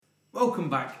Welcome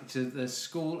back to the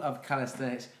School of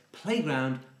Calisthenics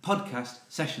Playground Podcast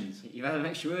Sessions. You've had an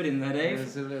extra word in there, Dave.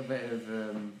 There's a little bit of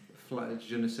flat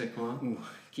je ne sais quoi. Ooh,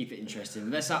 keep it interesting.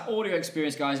 That's our audio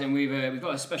experience, guys, and we've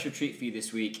got a special treat for you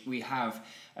this week. We have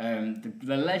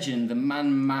the legend, the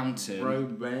man-mountain,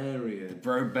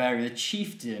 Brobarian, the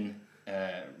chieftain,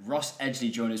 Ross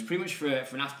Edgley joined us pretty much for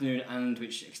an afternoon and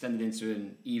which extended into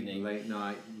an evening. Late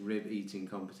night rib eating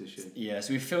competition. Yeah,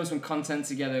 so we filmed some content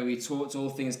together. We talked all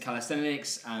things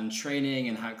calisthenics and training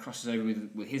and how it crosses over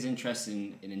with his interest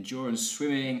in endurance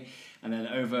swimming. And then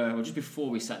just before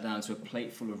we sat down to a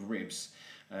plate full of ribs,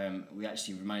 we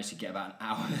actually managed to get about an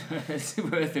hour's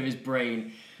worth of his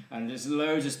brain. And there's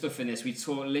loads of stuff in this. We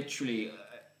talked literally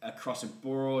across a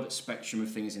broad spectrum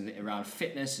of things around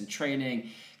fitness and training,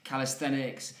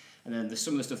 calisthenics, and then there's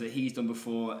some of the stuff that he's done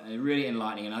before, and really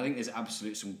enlightening. And I think there's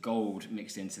absolute some gold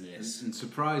mixed into this. And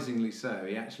surprisingly so,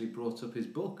 he actually brought up his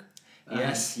book.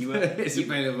 Yes, it's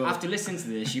available. After listening to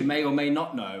this, you may or may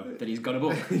not know that he's got a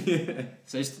book. Yeah.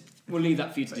 So we'll leave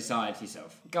that for you to decide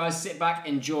yourself. Guys, sit back,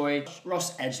 enjoy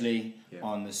Ross Edgley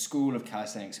on the School of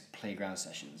Calisthenics Playground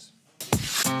Sessions.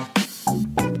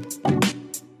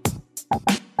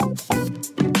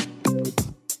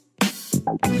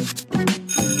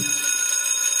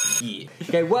 Yeah.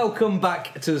 Okay, welcome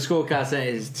back to the School of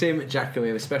Calisthenics. It's Tim, Jack, and we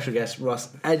have a special guest, Ross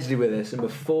Edgley, with us. And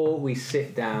before we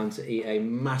sit down to eat a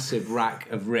massive rack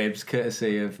of ribs,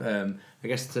 courtesy of, I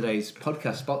guess, today's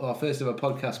podcast, our first ever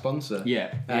podcast sponsor,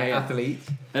 Athlete.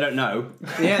 They don't know.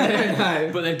 Yeah, they don't know.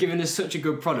 But they've given us such a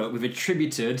good product. We've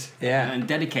attributed and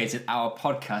dedicated our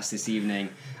podcast this evening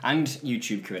and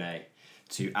YouTube Q&A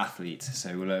to Athlete,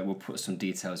 so we'll put some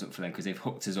details up for them because they've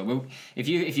hooked us up. If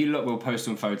you look, we'll post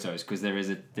some photos because there's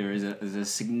a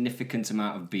significant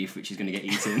amount of beef which is going to get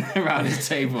eaten around this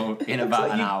table in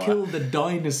about an hour. You killed a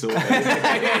dinosaur.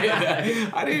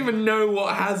 I don't even know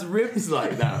what has ribs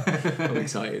like that. I'm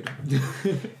excited.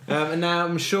 And now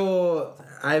I'm sure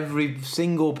every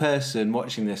single person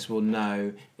watching this will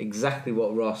know exactly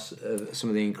what Ross, some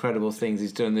of the incredible things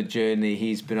he's done, the journey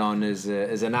he's been on as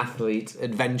an athlete,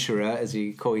 adventurer, as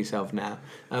you call yourself now.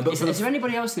 Is there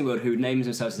anybody else in the world who names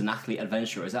themselves as an athlete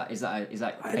adventurer? Is that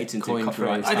patented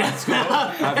copyright?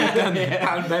 Have you done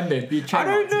pound bending? I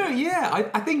don't know.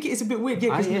 Yeah, I think it's a bit weird.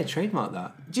 Yeah, trademark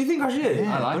that. Do you think I should?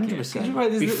 Yeah, I like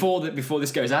 100%. It. Before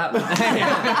this goes out.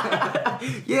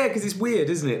 Yeah, because it's weird,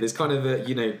 isn't it? There's kind of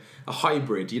a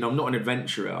hybrid. I'm not an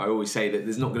adventurer. I always say that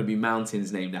there's not going to be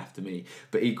mountains named after me,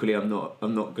 but equally I'm not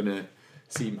going to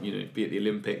be at the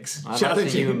Olympics. I'd like to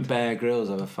see you and Bear Grylls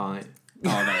have a fight. Oh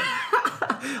no.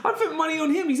 I'd put money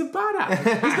on him. He's a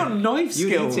badass. He's got knife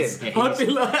skills. I'd be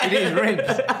like, it is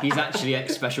ribs. He's actually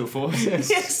ex-special forces.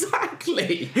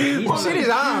 Exactly. What's in his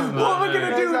arm? What am I going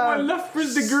to do with my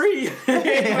Loughborough degree?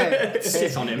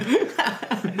 Sit on him.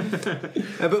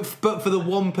 But for the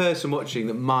one person watching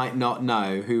that might not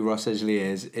know who Ross Edgley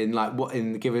is,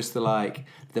 give us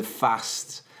the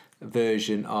fast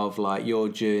version of your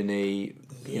journey,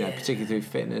 particularly through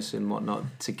fitness and whatnot,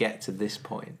 to get to this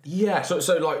point. Yeah,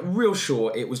 so real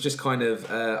short, it was just kind of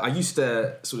I used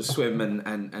to sort of swim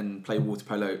and play water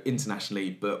polo internationally,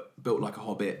 but built like a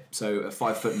hobbit. So at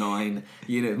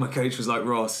 5'9", my coach was like,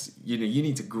 Ross, you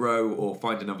need to grow or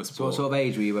find another sport. So what sort of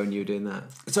age were you when you were doing that?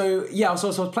 So I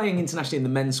was playing internationally in the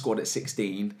men's squad at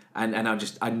 16, and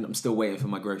I'm still waiting for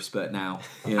my growth spurt now.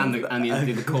 And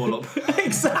the call up.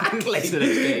 Exactly. To the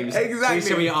next games. Exactly. So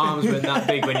some of your arms weren't that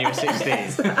big when you were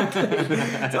 16. So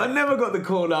I never got the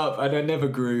call up, and I never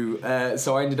grew.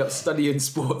 So I ended up studying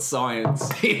sports science.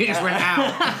 You just went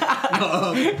out.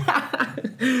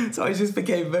 So I just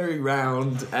became very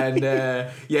round, and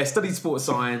studied sports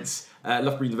science.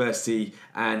 Loughborough University,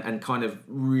 and kind of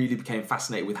really became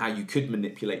fascinated with how you could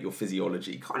manipulate your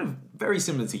physiology, kind of very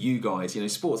similar to you guys,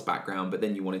 sports background, but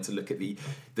then you wanted to look at the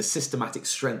systematic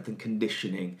strength and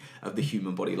conditioning of the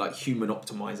human body, like human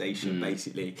optimization,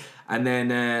 basically. And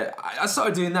then I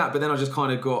started doing that, but then I just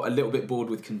kind of got a little bit bored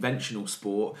with conventional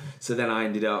sport. So then I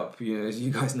ended up, as you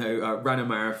guys know, ran a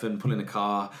marathon, pulling a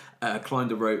car,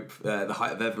 climbed a rope, the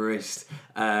height of Everest,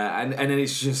 and then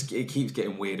it keeps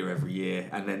getting weirder every year.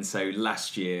 And then so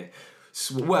last year,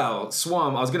 swam.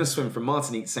 I was going to swim from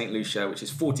Martinique to St. Lucia, which is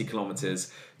 40 kilometres,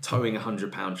 towing a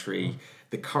 100-pound tree.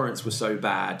 The currents were so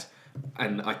bad,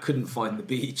 and I couldn't find the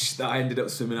beach, that I ended up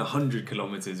swimming 100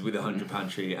 kilometres with a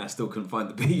 100-pound tree, and I still couldn't find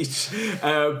the beach.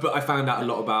 But I found out a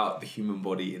lot about the human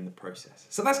body in the process.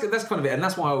 So that's kind of it, and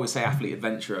that's why I always say athlete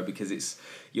adventurer, because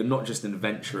you're not just an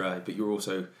adventurer, but you're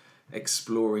also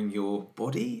exploring your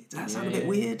body. Does that sound a bit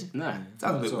weird? No,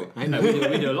 sounds a bit weird. No,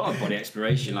 we do a lot of body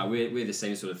exploration. We're the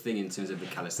same sort of thing in terms of the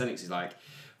calisthenics. It's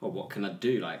what can I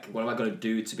do? Like, what am I going to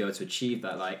do to be able to achieve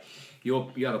that? Like,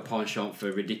 you have a penchant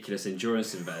for ridiculous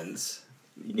endurance events,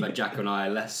 like Jack and I are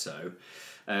less so.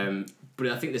 But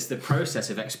I think there's the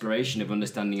process of exploration, of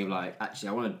understanding of like, actually,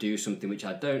 I want to do something which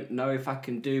I don't know if I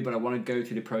can do, but I want to go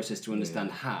through the process to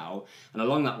understand how. And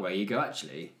along that way, you go,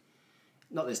 actually,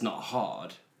 not that it's not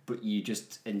hard, but you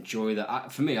just enjoy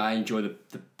that. For me, I enjoy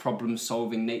the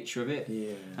problem-solving nature of it.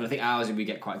 Yeah. And I think ours, we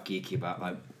get quite geeky about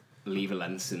like lever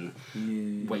lengths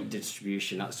and weight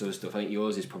distribution, that sort of stuff. I think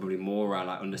yours is probably more around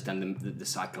like understanding the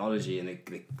psychology and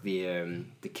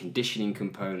the conditioning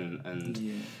component,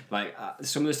 and like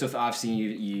some of the stuff that I've seen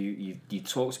you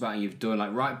talked about and you've done,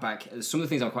 like right back. Some of the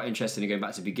things I'm quite interested in going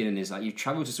back to the beginning is like you've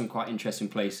travelled to some quite interesting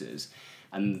places,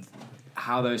 and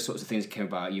how those sorts of things came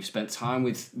about. You've spent time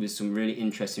with some really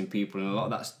interesting people, and a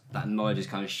lot of that knowledge has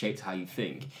kind of shaped how you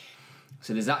think.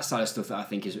 So there's that side of stuff that I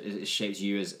think is shapes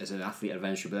you as an athlete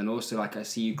adventurer, but then also like I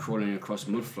see you crawling across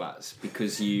mud flats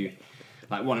because you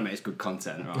like, one, it makes good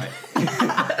content, right?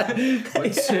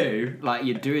 But two, like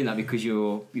you're doing that because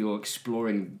you're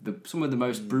exploring some of the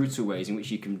most brutal ways in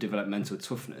which you can develop mental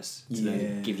toughness to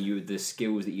then give you the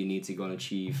skills that you need to go and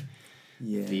achieve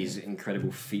these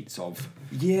incredible feats of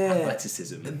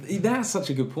athleticism. That's such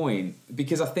a good point,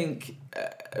 because I think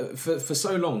for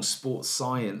so long sports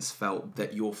science felt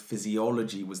that your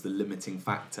physiology was the limiting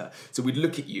factor. So we'd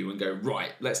look at you and go,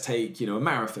 right, let's take a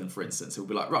marathon for instance. We'd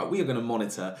be like, right, we are going to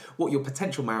monitor what your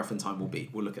potential marathon time will be.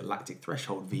 We'll look at lactic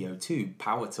threshold, VO2,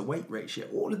 power to weight ratio,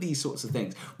 all of these sorts of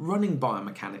things, running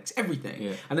biomechanics, everything.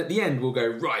 Yeah. And at the end we'll go,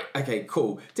 right, okay,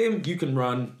 cool, Tim, you can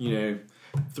run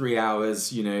 3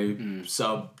 hours,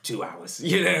 sub 2 hours,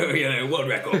 world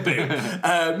record,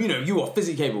 boom. You are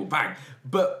physically capable, bang.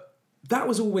 But that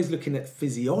was always looking at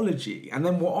physiology. And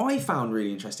then what I found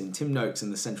really interesting, Tim Noakes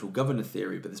and the central governor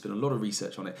theory, but there's been a lot of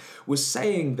research on it, was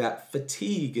saying that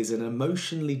fatigue is an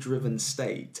emotionally driven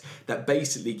state that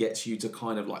basically gets you to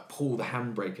kind of like pull the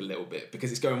handbrake a little bit,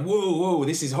 because it's going, whoa,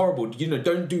 this is horrible.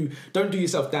 Don't do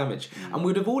yourself damage. And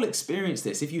we'd have all experienced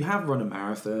this. If you have run a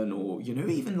marathon or,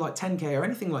 even like 10K or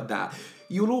anything like that,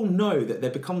 you'll all know that there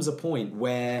becomes a point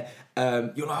where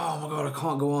you're like, oh my God, I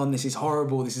can't go on, this is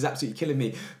horrible, this is absolutely killing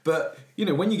me. But,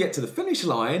 when you get to the finish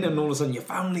line and all of a sudden your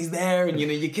family's there and,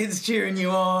 your kids cheering you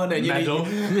on and, medal.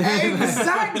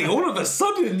 Exactly, all of a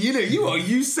sudden, you are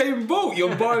Usain Bolt,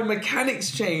 your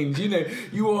biomechanics change,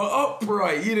 you are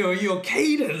upright, your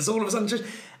cadence, all of a sudden just...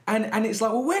 And it's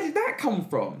like, well, where did that come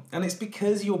from? And it's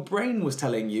because your brain was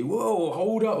telling you, whoa,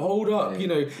 hold up,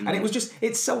 and it was just,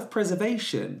 it's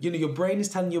self-preservation. Your brain is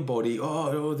telling your body,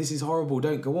 oh, this is horrible,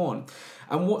 don't go on.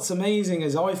 And what's amazing,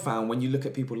 as I found, when you look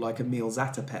at people like Emil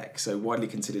Zatopek, so widely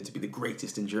considered to be the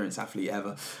greatest endurance athlete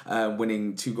ever,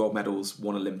 winning 2 gold medals,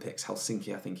 1 Olympics,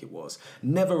 Helsinki, I think it was,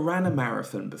 never ran a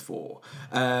marathon before.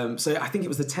 So I think it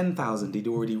was the 10,000 he'd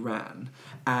already ran.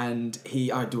 And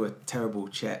I do a terrible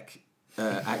Czech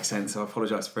accent, so I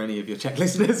apologise for any of your Czech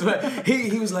listeners, but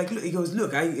he was like,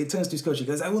 look, it turns to his coach, he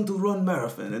goes, I want to run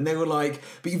marathon. And they were like,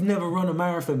 but you've never run a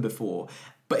marathon before.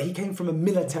 But he came from a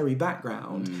military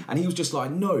background, and he was just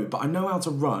like, no, but I know how to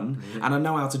run, and I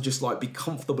know how to just like be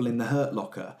comfortable in the hurt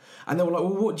locker. And they were like,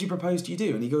 well, what do you propose do you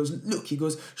do? And he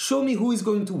goes, show me who is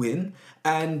going to win,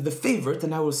 and the favourite,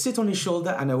 and I will sit on his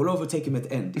shoulder, and I will overtake him at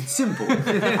the end. It's simple.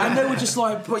 And they were just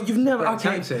like, but you've never...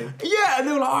 Okay. Yeah, and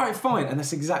they were like, all right, fine. And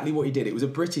that's exactly what he did. It was a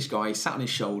British guy, he sat on his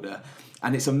shoulder,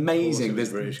 and it's amazing. There's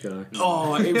a British guy.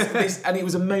 Oh, it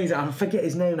was amazing. I forget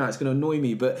his name now. It's going to annoy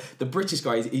me. But the British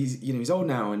guy, he's old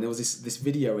now, and there was this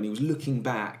video, and he was looking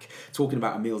back, talking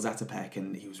about Emil Zatopek,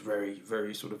 and he was very,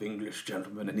 very sort of English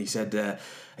gentleman, and he said,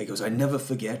 he goes, I never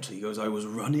forget. He goes, I was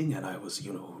running, and I was,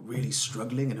 really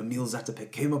struggling, and Emil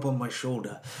Zatopek came up on my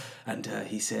shoulder, and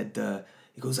he said.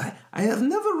 He goes, I have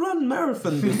never run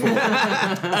marathon before.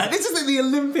 This is like the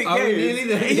Olympic Games.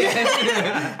 Really?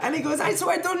 Yeah. And he goes, so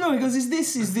I don't know. He goes, is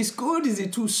this good? Is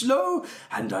it too slow?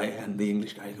 And the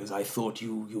English guy goes, I thought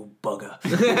you bugger.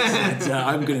 He said,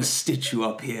 I'm going to stitch you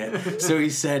up here. So he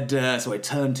said, so I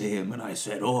turned to him and I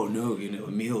said, oh no,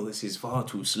 Emil, this is far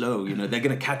too slow. They're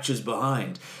going to catch us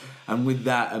behind. And with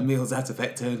that, Emil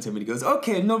Zatopek turned to him and he goes,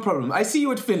 okay, no problem. I see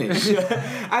you at finish.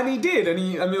 And he did. And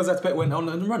Emil Zatopek went on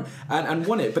and run and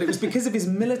won it. But it was because of his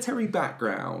military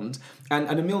background. And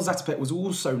Emil Zatopek was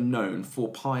also known for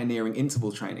pioneering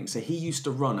interval training. So he used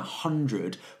to run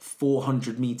 100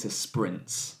 400-metre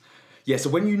sprints. Yeah, so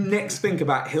when you next think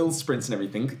about hill sprints and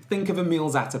everything, think of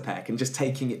Emil Zatopek and just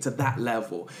taking it to that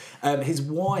level. His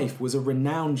wife was a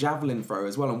renowned javelin thrower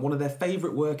as well, and one of their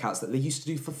favourite workouts that they used to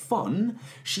do for fun,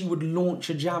 she would launch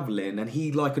a javelin and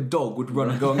he, like a dog, would run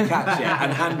and go and catch it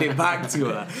and hand it back to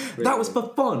her. Really? That was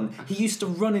for fun. He used to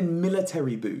run in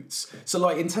military boots. So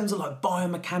like in terms of like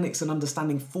biomechanics and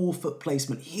understanding forefoot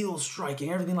placement, heel striking,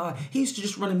 everything like that, he used to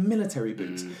just run in military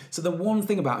boots. So the one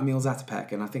thing about Emil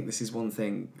Zatopek, and I think this is one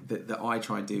thing that I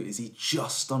try and do, is he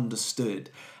just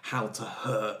understood how to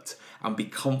hurt and be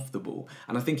comfortable.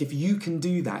 And I think if you can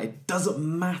do that, it doesn't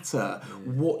matter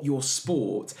what your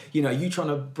sport. You know, are you trying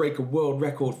to break a world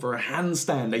record for a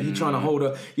handstand? Are you trying to hold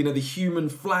the human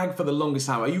flag for the longest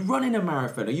time? Are you running a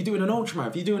marathon? Are you doing an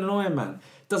ultramarathon? Are you doing an Ironman?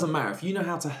 Doesn't matter. If you know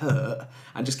how to hurt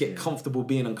and just get comfortable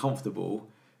being uncomfortable,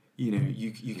 you know,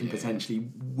 you can potentially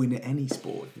win at any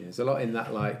sport. Yeah, there's a lot in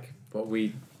that, like what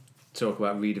we talk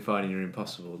about redefining your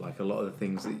impossible. Like a lot of the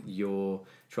things that you're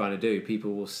trying to do,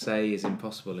 people will say is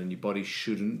impossible, and your body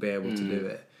shouldn't be able to do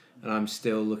it. And I'm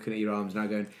still looking at your arms now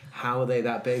going, how are they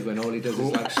that big when all he does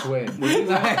is like swim?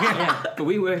 But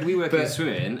we work in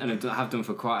swimming and have done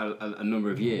for quite a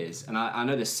number of years. And I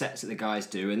know the sets that the guys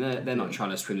do, and they're not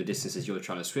trying to swim the distances you're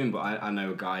trying to swim. But I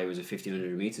know a guy who was a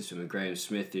 1,500 metre swimmer, Graham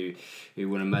Smith, who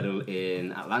won a medal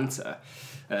in Atlanta.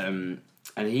 And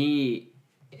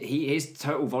his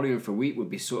total volume for a week would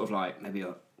be sort of like maybe,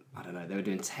 I don't know, they were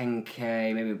doing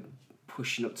 10k, maybe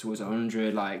pushing up towards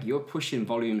 100. Like, you're pushing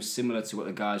volumes similar to what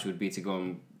the guys would be to go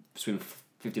and swim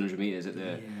 1,500 metres at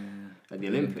the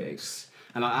Olympics.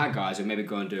 And like our guys would maybe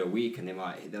go and do a week, and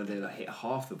they'll hit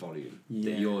half the volume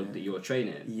that you're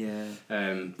training. Yeah.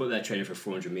 But they're training for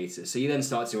 400 metres. So you then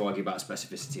start to argue about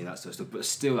specificity and that sort of stuff. But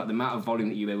still, like, the amount of volume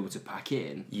that you're able to pack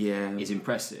in is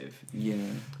impressive. Yeah.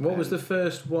 What was the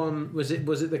first one? Was it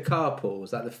the carpool?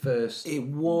 Was that the first? It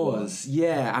was. One?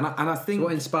 Yeah. And I think, so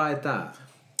what inspired that?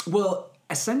 Well,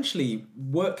 essentially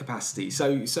work capacity. So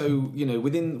you know,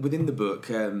 within the book,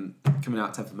 coming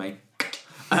out 10th of May.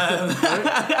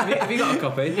 Have you got a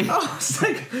copy? Oh,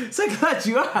 so glad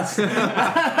you asked.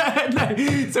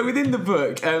 No. So within the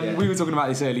book, we were talking about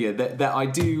this earlier, that I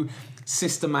do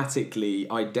systematically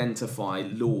identify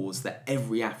laws that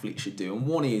every athlete should do, and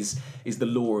one is the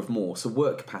law of more. So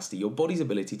work capacity, your body's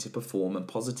ability to perform and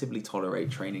positively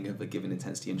tolerate training of a given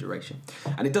intensity and duration.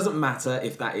 And it doesn't matter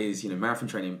if that is, you know, marathon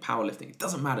training, powerlifting, it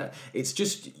doesn't matter. It's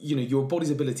just, you know, your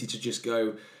body's ability to just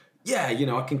go, yeah, you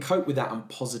know, I can cope with that and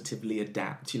positively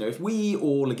adapt. You know, if we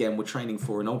all, again, were training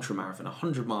for an ultramarathon,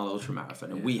 100-mile ultramarathon,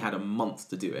 and we had a month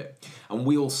to do it, and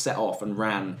we all set off and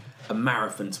ran a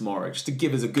marathon tomorrow just to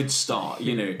give us a good start,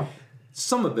 you know,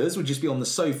 some of us would just be on the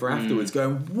sofa afterwards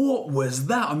going, what was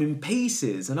that? I'm in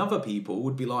pieces. And other people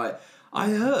would be like,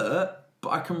 I hurt, but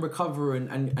I can recover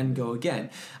and go again.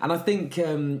 And I think...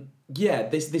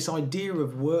 this idea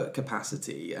of work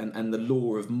capacity and the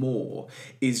law of more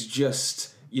is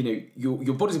just, you know,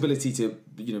 your body's ability to,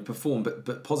 you know, perform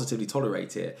but positively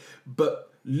tolerate it,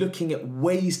 but looking at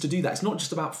ways to do that. It's not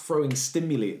just about throwing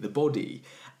stimuli at the body.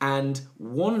 And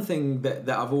one thing that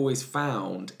I've always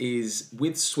found is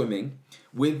with swimming,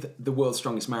 with the world's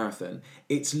strongest marathon,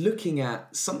 it's looking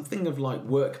at something of like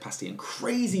work capacity and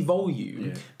crazy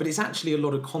volume, but it's actually a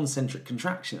lot of concentric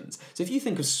contractions. So if you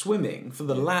think of swimming, for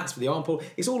the lats, for the arm pull,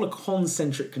 it's all a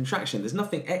concentric contraction. There's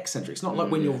nothing eccentric. It's not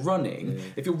like when you're running,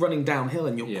 if you're running downhill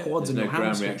and your quads and your hamstrings. There's no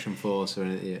ground reaction force or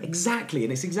anything. Yeah. Exactly,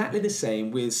 and it's exactly the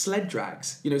same with sled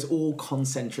drags. You know, it's all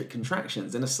concentric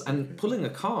contractions, and pulling a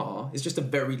car is just a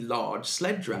very large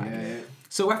sled drag. Yeah.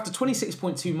 So after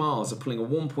 26.2 miles of pulling a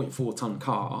 1.4 ton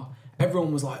car,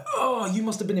 everyone was like, oh, you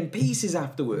must have been in pieces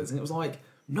afterwards. And it was like,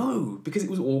 no, because it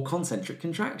was all concentric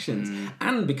contractions.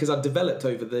 And because I developed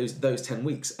over those 10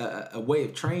 weeks a way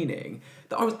of training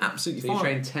that I was absolutely fine. So you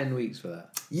trained 10 weeks for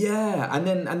that? Yeah, and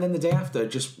then the day after,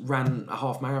 just ran a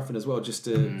half marathon as well, just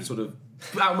to sort of,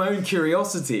 out of my own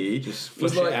curiosity, just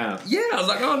flush it out. Yeah, I was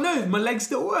like, oh no, my legs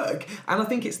still work. And I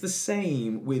think it's the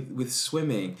same with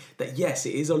swimming, that yes,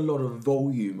 it is a lot of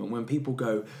volume. And when people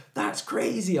go, that's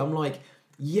crazy, I'm like,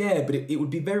 yeah, but it would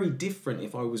be very different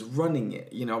if I was running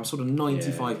it. You know, I'm sort of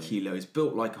 95 kilos,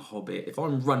 built like a hobbit. If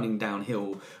I'm running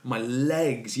downhill, my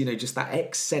legs, you know, just that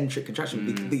eccentric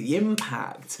contraction, the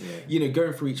impact, you know,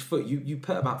 going through each foot, you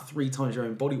put about 3 times your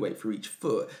own body weight through each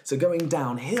foot. So going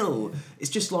downhill, it's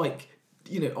just like,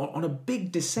 you know, on a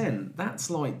big descent,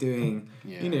 that's like doing,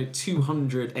 you know,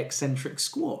 200 eccentric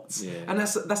squats. Yeah. And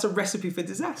that's a recipe for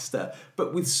disaster.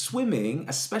 But with swimming,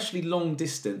 especially long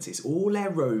distance, it's all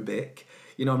aerobic.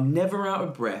 I'm never out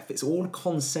of breath. It's all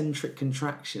concentric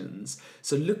contractions.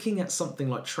 So looking at something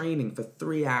like training for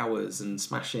 3 hours and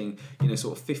smashing,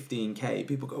 sort of 15K,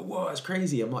 people go, whoa, that's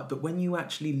crazy. I'm like, but when you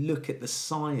actually look at the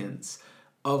science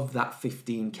of that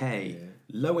 15K,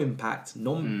 low impact,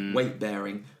 non-weight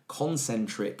bearing,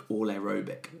 concentric, all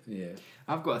aerobic. Yeah.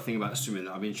 I've got a thing about swimming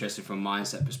that I'm interested from a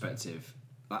mindset perspective.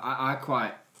 Like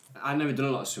I've never done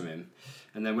a lot of swimming.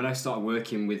 And then when I started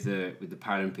working with the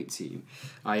Paralympic team,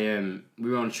 we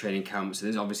were on a training camp. So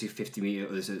there's obviously 50 metre.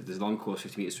 There's a long course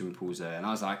 50 metre swimming pools there, and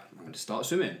I was like, I'm going to start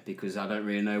swimming because I don't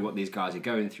really know what these guys are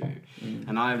going through,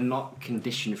 and I have not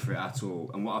conditioned for it at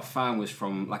all. And what I found was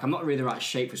I'm not really the right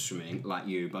shape for swimming like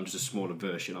you, but I'm just a smaller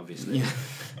version, obviously. Yeah.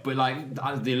 But like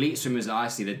the elite swimmers that I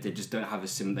see, they just don't have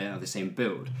they don't have the same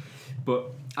build.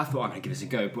 But I thought I'm going to give this a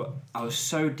go, but I was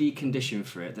so deconditioned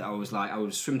for it that I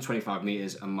would swim 25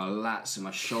 metres and my lats and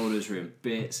my shoulders were in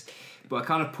bits. But I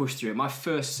kind of pushed through it. My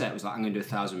first set was like, I'm going to do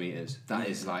 1,000 metres. That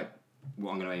is like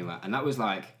what I'm going to aim at. And that was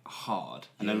like hard.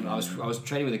 And then I was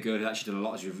training with a girl who actually did a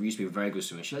lot. She used to be a very good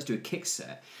swimmer. She let's do a kick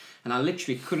set. And I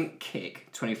literally couldn't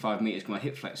kick 25 metres because my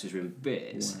hip flexors were in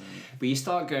bits. Wow. But you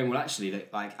start going, well, actually,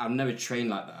 like I've never trained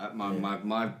like that.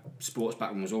 My sports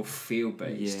background was all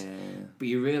field-based. Yeah. But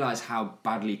you realise how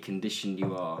badly conditioned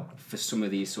you are for some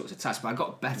of these sorts of tasks. But I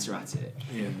got better at it.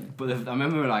 Yeah. But I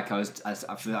remember I was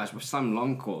slam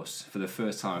long course for the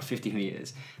first time, 50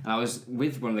 metres. And I was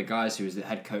with one of the guys who was the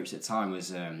head coach at the time,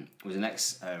 was an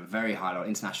ex very high level,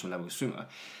 international level swimmer.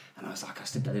 And I was like, I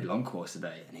did long course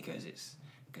today. And he goes,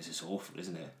 it's awful,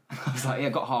 isn't it? I was like, yeah, I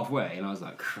got halfway, and I was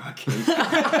like, cracky. And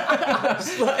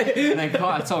then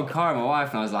I told Cara, my wife,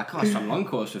 and I was like, I swam long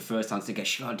course for the first time today.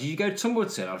 She goes, did you go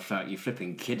Tumbleton? I was like, you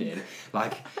flipping kidding.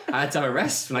 Like, I had to have a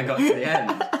rest when I got to the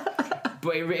end.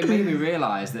 But it made me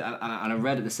realise that, and I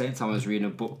read at the same time I was reading a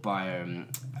book by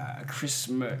Chris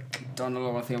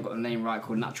McDonald, I think I've got the name right,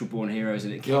 called Natural Born Heroes,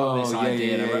 and it came up with this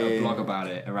idea, and I wrote a blog about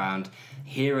it, around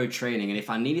hero training, and if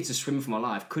I needed to swim for my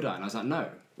life, could I? And I was like, no.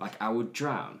 Like I would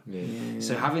drown. Yeah.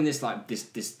 So having this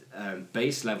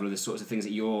base level of the sorts of things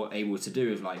that you're able to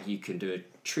do, is like you can do a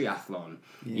triathlon,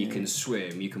 you can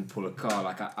swim, you can pull a car.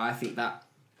 Like I think that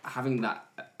having that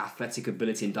athletic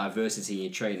ability and diversity in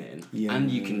your training,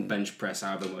 and you can bench press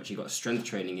however much, you've got strength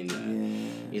training in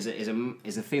there, is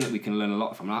a thing that we can learn a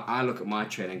lot from. And I look at my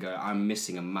training and go, I'm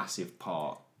missing a massive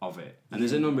part of it. And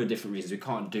there's a number of different reasons. We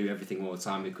can't do everything all the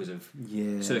time because of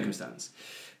circumstance.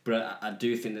 But I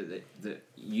do think that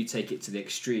you take it to the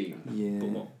extreme. Yeah. But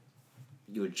what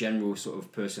your general sort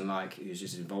of person who's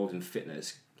just involved in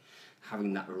fitness,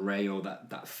 having that array or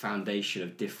that foundation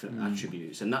of different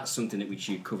attributes, and that's something that which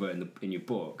you cover in your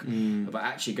book about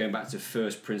actually going back to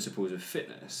first principles of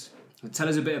fitness. Tell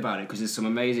us a bit about it, because there's some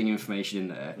amazing information in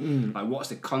there. Like, what's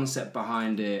the concept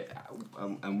behind it,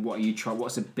 and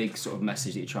what's the big sort of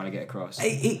message that you're trying to get across?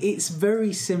 It's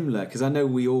very similar, because I know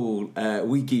we all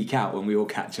we geek out when we all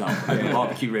catch up over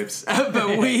barbecue ribs,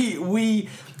 but we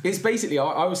it's basically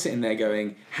I was sitting there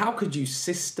going, how could you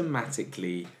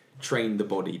systematically train the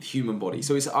body, the human body?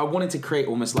 So I wanted to create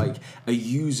almost like a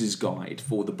user's guide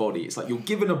for the body. It's like you're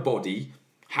given a body.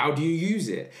 How do you use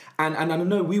it? And I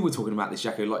know we were talking about this,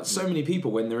 Jacko. Like so many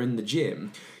people when they're in the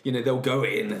gym, they'll go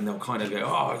in and they'll kind of go,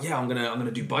 oh yeah, I'm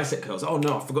gonna do bicep curls. Oh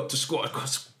no, I forgot to squat.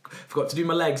 Forgot to do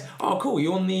my legs. Oh cool,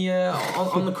 you're on the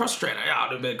on the cross trainer. Yeah, I'll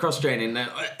do a bit of cross training.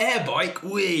 Air bike,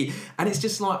 wee. And it's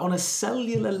just like on a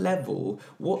cellular level,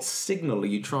 what signal are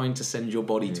you trying to send your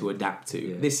body to adapt to?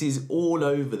 Yeah. This is all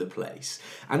over the place.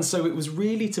 And so it was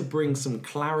really to bring some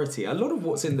clarity. A lot of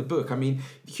what's in the book, I mean,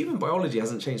 human biology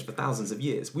hasn't changed for thousands of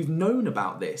years. We've known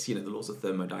about this, the laws of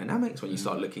thermodynamics, when you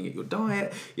start looking at your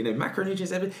diet,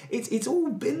 macronutrients, everything. It's all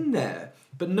been there.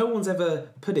 But no one's ever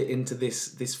put it into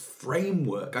this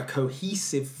framework, a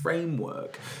cohesive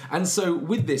framework. And so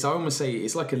with this, I almost say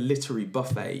it's like a literary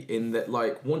buffet, in that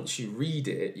like once you read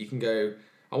it, you can go,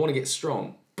 I want to get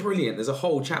strong. Brilliant. There's a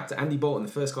whole chapter. Andy Bolton,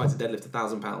 the first guy to deadlift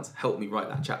 1,000 pounds, helped me write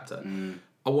that chapter.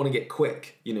 I want to get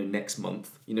quick, next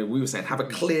month. We were saying have a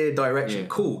clear direction. Yeah.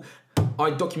 Cool.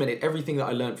 I documented everything that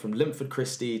I learned from Linford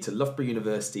Christie to Loughborough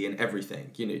University and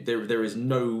everything. There is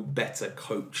no better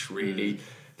coach really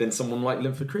than someone like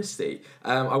Linford Christie.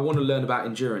 I want to learn about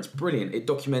endurance. Brilliant. It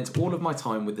documents all of my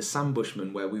time with the Sam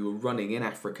Bushman, where we were running in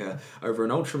Africa over an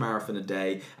ultramarathon a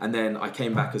day. And then I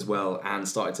came back as well and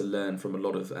started to learn from a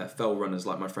lot of fell runners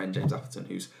like my friend James Atherton,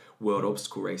 who's world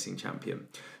obstacle racing champion.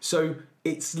 So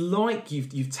it's like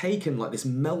you've taken like this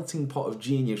melting pot of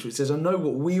genius, which says, I know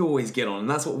what we always get on, and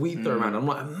that's what we throw around. I'm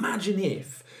like, imagine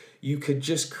if you could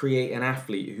just create an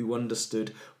athlete who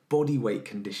understood body weight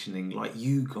conditioning like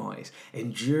you guys,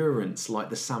 endurance like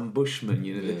the Sam Bushman,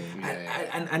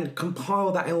 and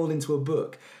compile that all into a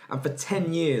book. And for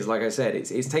 10 years, like I said,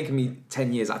 it's taken me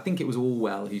 10 years. I think it was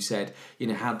Orwell who said,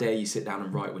 how dare you sit down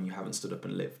and write when you haven't stood up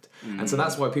and lived? And so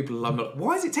that's why people love me. Like,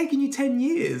 why is it taking you 10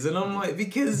 years? And I'm like,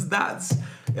 because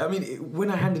when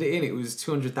I handed it in, it was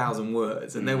 200,000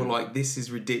 words. And they were like, this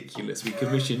is ridiculous. We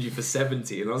commissioned you for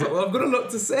 70. And I was like, well, I've got a lot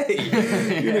to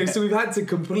say. So we've had to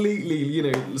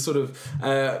completely, sort of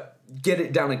get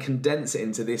it down and condense it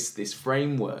into this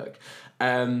framework.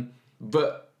 And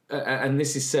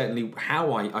this is certainly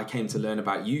how I came to learn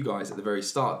about you guys at the very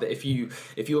start, that if you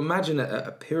imagine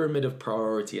a pyramid of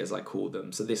priority, as I call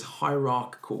them, so this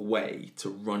hierarchical way to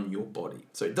run your body.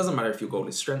 So it doesn't matter if your goal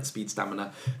is strength, speed,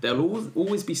 stamina, there'll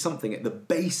always be something at the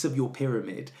base of your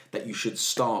pyramid that you should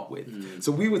start with.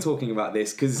 So we were talking about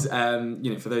this because,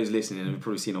 for those listening, and you've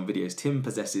probably seen on videos, Tim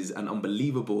possesses an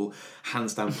unbelievable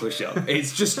handstand push-up.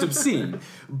 It's just obscene.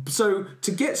 So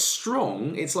to get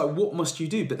strong, it's like, what must you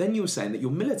do? But then you were saying that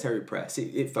your military press,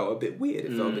 it felt a bit weird,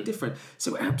 it felt a bit different.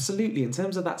 So absolutely, in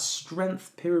terms of that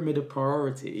strength pyramid of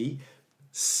priority,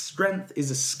 strength is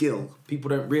a skill. People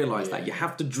don't realise that. You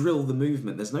have to drill the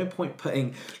movement. There's no point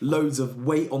putting loads of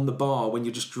weight on the bar when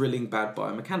you're just drilling bad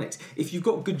biomechanics. If you've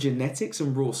got good genetics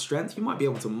and raw strength, you might be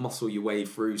able to muscle your way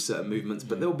through certain movements,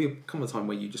 but there'll come a time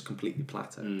where you just completely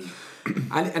plateau.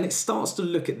 And it starts to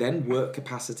look at then work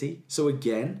capacity. So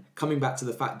again, coming back to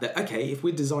the fact that, okay, if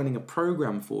we're designing a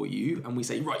program for you and we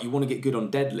say, right, you want to get good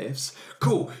on deadlifts,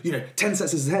 cool, 10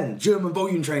 sets of 10, German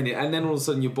volume training, and then all of a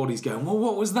sudden your body's going, well,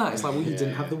 what was that? It's like, well, you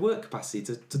didn't have the work capacity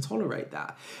to tolerate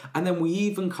that. And then we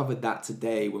even covered that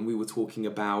today when we were talking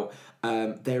about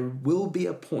there will be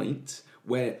a point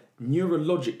where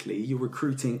neurologically you're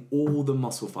recruiting all the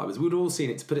muscle fibers. We'd all seen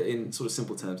it, to put it in sort of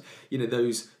simple terms,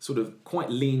 those sort of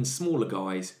quite lean, smaller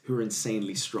guys who are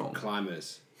insanely strong.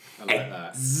 Climbers. I like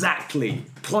that. Exactly.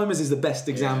 Climbers is the best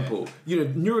example.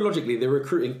 Neurologically, they're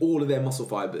recruiting all of their muscle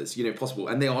fibers, possible,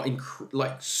 and they are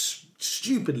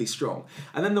stupidly strong.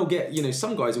 And then they'll get,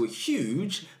 some guys who are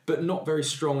huge, but not very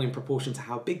strong in proportion to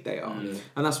how big they are.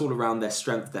 And that's all around their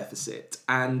strength deficit.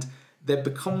 And there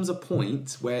becomes a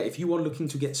point where if you are looking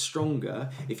to get stronger,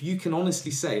 if you can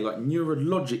honestly say, like,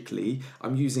 neurologically,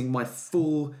 I'm using my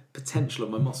full potential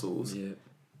of my muscles,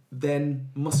 then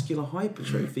muscular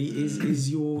hypertrophy is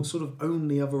your sort of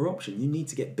only other option. You need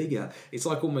to get bigger. It's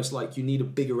like almost like you need a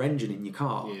bigger engine in your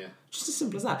car. Just as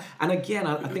simple as that. And again,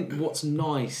 I think what's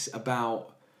nice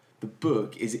about the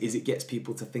book is it gets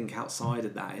people to think outside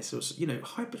of that. It's sort of,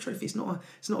 hypertrophy is not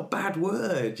a bad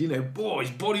word. Boys,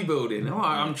 bodybuilding. Oh,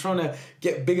 I'm trying to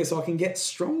get bigger so I can get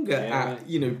stronger at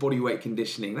body weight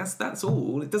conditioning. That's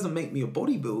all. It doesn't make me a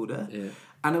bodybuilder.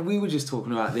 And we were just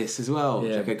talking about this as well.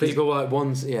 People like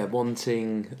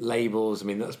wanting labels. I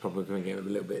mean, that's probably going to get a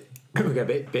little bit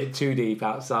a bit too deep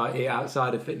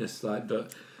outside of fitness.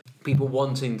 But people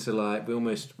wanting to, like, we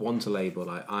almost want a label,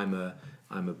 like I'm a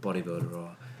bodybuilder,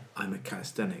 or I'm a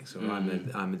calisthenics, or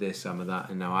I'm a this, I'm a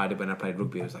that. And now when I played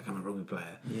rugby, I was like, I'm a rugby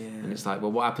player. And it's like,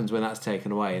 well, what happens when that's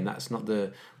taken away? And that's not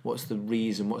what's the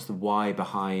reason? What's the why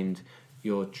behind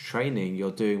your training? You're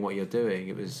doing what you're doing.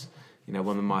 It was.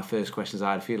 One of my first questions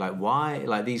I had for you, like, why,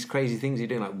 like, these crazy things you're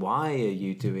doing, like, why are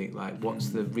you doing, like, what's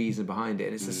the reason behind it?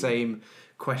 And it's the same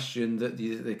question that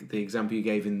the example you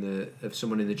gave of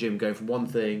someone in the gym going from one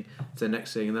thing to the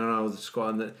next thing, and then on the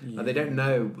squat, and like, they don't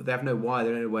know, they have no why, they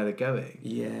don't know where they're going.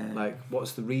 Like,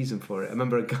 what's the reason for it? I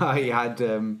remember a guy had,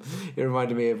 it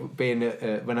reminded me of being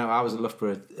when I was at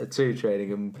Loughborough at 2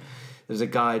 training, and there's a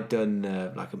guy who'd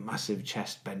done like a massive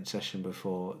chest bench session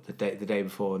before the day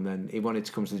before, and then he wanted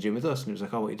to come to the gym with us, and he was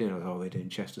like, "Oh, what are you doing?" I was like, "Oh, we're doing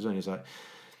chest as well." And he's like,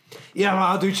 "Yeah, well,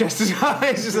 I'll do chest as well."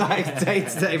 It's just like day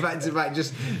to day, back to back.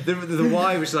 Just the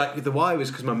why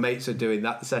was because my mates are doing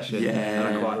that session, and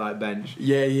I quite like bench.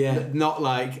 Not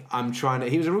like I'm trying to.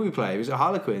 He was a rugby player. He was at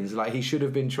Harlequins. Like, he should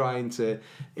have been trying to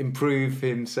improve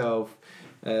himself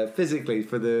physically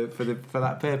for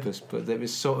that purpose, but it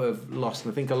was sort of lost.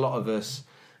 And I think a lot of us.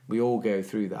 We all go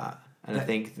through that, and I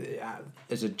think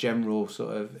as a general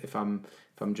sort of, if I'm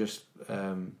just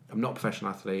I'm not a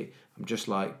professional athlete, I'm just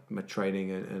like my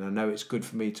training, and I know it's good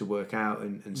for me to work out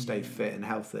and stay fit and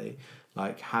healthy.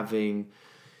 Like having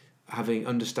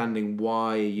understanding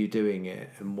why are you doing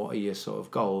it and what are your sort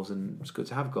of goals, and it's good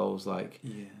to have goals. Like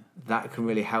that can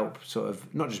really help sort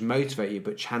of not just motivate you,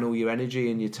 but channel your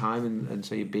energy and your time, and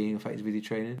so you're being effective with your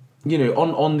training.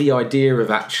 On the idea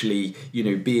of actually,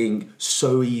 being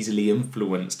so easily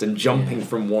influenced and jumping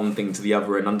from one thing to the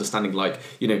other and understanding, like,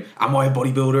 am I a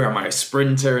bodybuilder? Am I a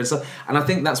sprinter? And stuff. And I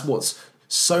think that's what's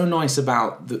so nice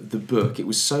about the book, it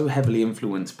was so heavily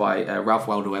influenced by Ralph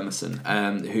Waldo Emerson,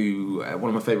 who one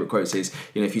of my favourite quotes is,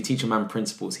 if you teach a man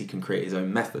principles, he can create his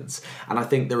own methods. And I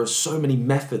think there are so many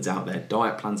methods out there,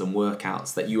 diet plans and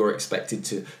workouts, that you are expected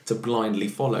to blindly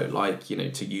follow, like,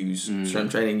 to use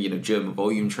strength training, German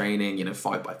volume training,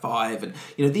 5x5,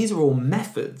 and, these are all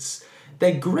methods.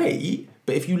 They're great,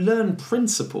 but if you learn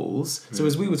principles, so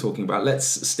as we were talking about, let's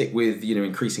stick with,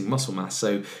 increasing muscle mass.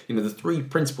 So, the 3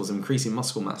 principles of increasing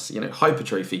muscle mass,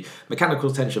 hypertrophy,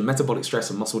 mechanical tension, metabolic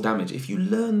stress, and muscle damage. If you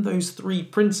learn those 3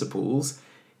 principles,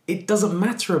 it doesn't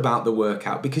matter about the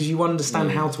workout because you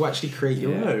understand how to actually create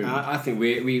your own. I think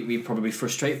we probably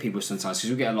frustrate people sometimes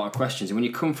because we get a lot of questions. And when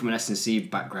you come from an S&C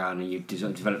background and you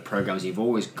develop programs, you've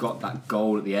always got that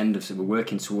goal at the end of, so we're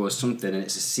working towards something and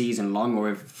it's a season long,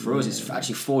 or for us it's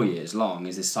actually 4 years long,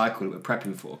 is this cycle that we're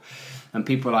prepping for. And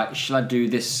people are like, should I do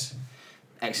this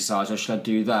exercise or should I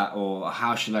do that, or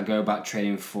how should I go about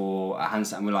training for a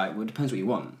handstand? And we're like, well, it depends what you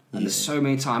want. And there's so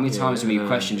many times when you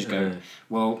question, just go,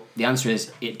 well, the answer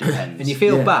is it depends. And you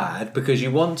feel bad because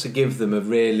you want to give them a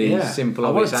really simple,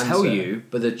 obvious answer. I want to tell you,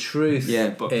 but the truth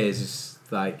is,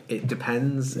 like, it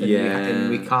depends, and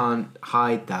we can't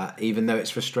hide that, even though it's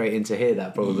frustrating to hear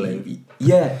that, probably.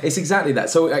 Yeah, it's exactly that.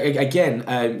 So again,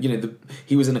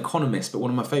 he was an economist, but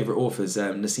one of my favourite authors,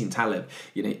 Nassim Taleb,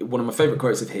 one of my favourite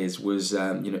quotes of his was,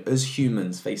 as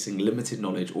humans facing limited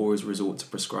knowledge always resort to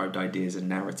prescribed ideas and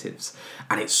narratives.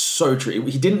 And it's so true.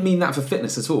 He didn't mean that for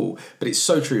fitness at all, but it's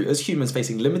so true. As humans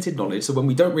facing limited knowledge, so when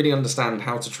we don't really understand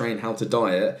how to train, how to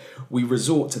diet, we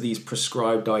resort to these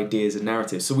prescribed ideas and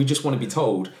narratives. So we just want to be told,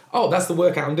 oh, that's the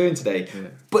workout I'm doing today. Yeah.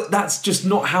 But that's just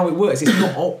not how it works. It's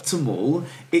not optimal.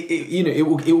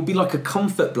 It will be like a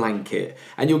comfort blanket,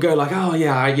 and you'll go like, oh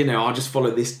yeah, I'll just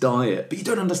follow this diet, but you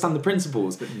don't understand the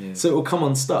principles, so it will come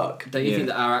unstuck. Don't you think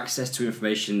that our access to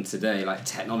information today, like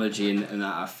technology and at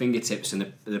our fingertips,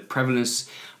 and the prevalence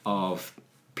of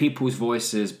people's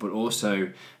voices, but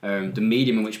also the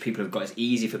medium in which people have got, it's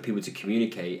easy for people to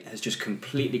communicate, has just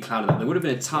completely clouded that. There would have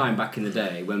been a time back in the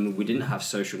day when we didn't have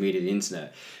social media, the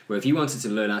internet, where if you wanted to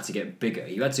learn how to get bigger,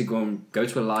 you had to go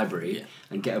to a library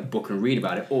and get a book and read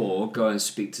about it, or go and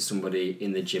speak to somebody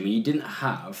in the gym. And you didn't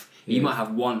have, you might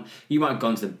have gone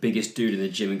to the biggest dude in the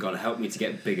gym and gone, help me to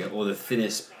get bigger, or the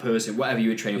thinnest person, whatever you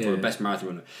were training for, the best marathon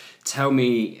runner. Tell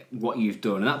me what you've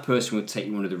done, and that person would take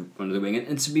you under the wing.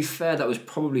 And to be fair, that was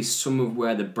probably some of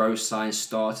where the bro science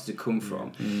started to come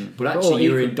from. But actually,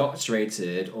 you were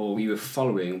indoctrinated, or you were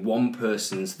following one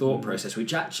person's thought process,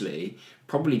 which actually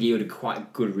probably yielded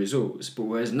quite good results. But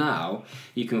whereas now,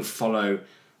 you can follow,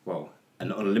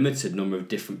 an unlimited number of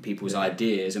different people's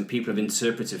ideas, and people have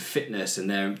interpreted fitness and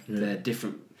their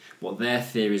different, what their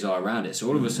theories are around it. So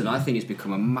all of a sudden, I think it's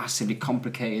become a massively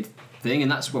complicated thing, and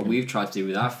that's what we've tried to do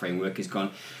with our framework, is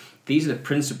gone, these are the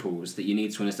principles that you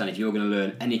need to understand if you're going to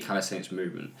learn any calisthenics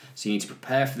movement. So you need to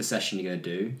prepare for the session you're going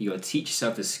to do. You've got to teach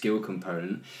yourself the skill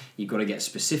component. You've got to get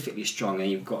specifically strong,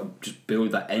 and you've got to just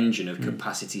build that engine of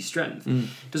capacity strength.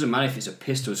 It doesn't matter if it's a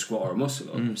pistol, squat, or a muscle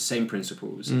up, same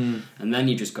principles. And then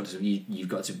you've just got to you've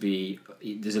got to be,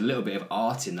 there's a little bit of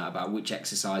art in that about which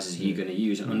exercises you're going to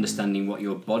use, and understanding what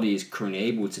your body is currently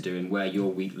able to do and where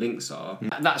your weak links are.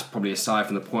 That's probably aside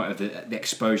from the point of the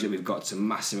exposure that we've got to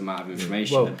massive amount of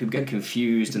information, that people get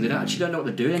confused and they actually don't know what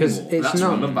they're doing anymore. That's what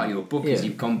I love about your book, is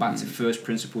you've gone back to first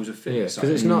principles of fitness.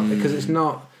 Because it's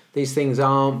not these things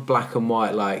aren't black and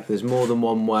white. Like, there's more than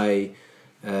one way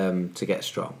to get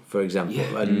strong, for example.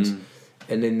 And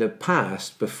in the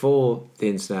past, before the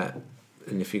internet,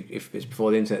 and if it's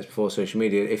before the internet, it's before social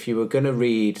media, if you were going to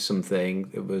read something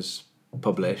that was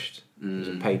published as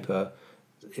a paper,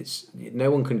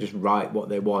 no one can just write what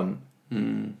they want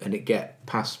and it get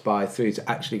passed by through to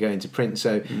actually go into print.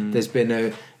 So there's been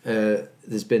a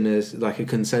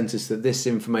consensus that this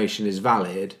information is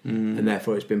valid, and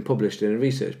therefore it's been published in a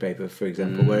research paper, for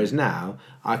example. Whereas now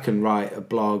I can write a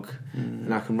blog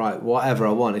and I can write whatever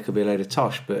I want. It could be a load of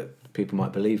tosh, but people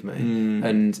might believe me,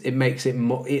 and it makes it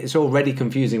more. It's already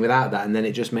confusing without that, and then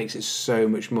it just makes it so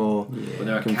much more. Well,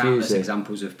 there are countless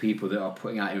examples of people that are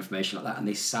putting out information like that, and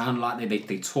they sound like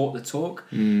they talk the talk,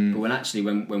 but when actually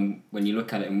when you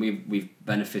look at it, and we've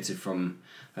benefited from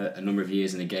a number of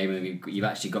years in the game, and you've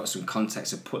actually got some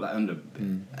context to put that under.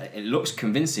 It looks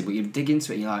convincing, but you dig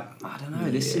into it, and you're like, I don't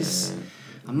know, this is.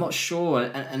 I'm not sure,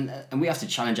 and we have to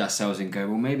challenge ourselves and go,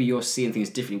 well, maybe you're seeing things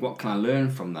differently. What can I learn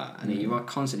from that? And you are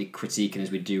constantly critiquing, as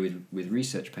we do with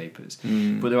research papers.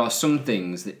 But there are some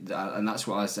things that, and that's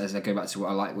what as I go back to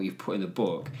what I like, what you've put in the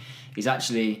book, is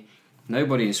actually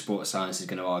Nobody in sports science is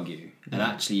going to argue. And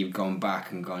actually you've gone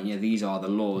back and gone, these are the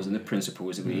laws and the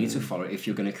principles that we need to follow if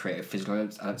you're going to create a physical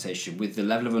adaptation with the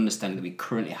level of understanding that we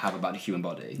currently have about the human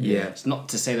body. Yeah. It's not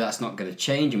to say that's not going to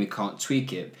change and we can't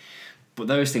tweak it. But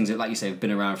those things, like you say, have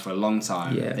been around for a long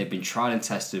time. Yeah. They've been tried and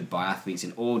tested by athletes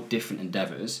in all different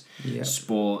endeavours. Yeah.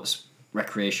 Sports,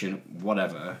 recreation,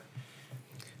 whatever.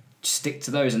 Stick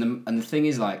to those. And the thing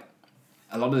is, like,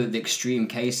 a lot of the extreme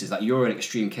cases, like you're an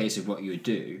extreme case of what you would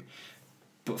do.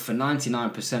 But for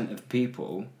 99% of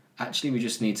people, actually we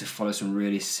just need to follow some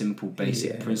really simple,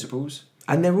 basic principles.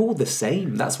 And they're all the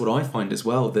same. That's what I find as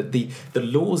well, that the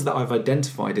laws that I've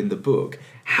identified in the book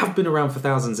have been around for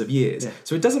thousands of years. Yeah.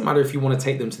 So it doesn't matter if you want to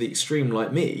take them to the extreme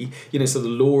like me, so the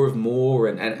law of more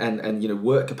and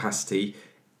work capacity,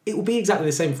 it will be exactly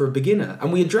the same for a beginner.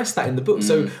 And we address that in the book.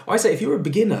 So I say, if you're a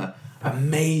beginner,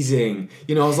 amazing.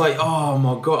 I was like, oh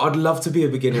my God, I'd love to be a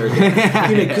beginner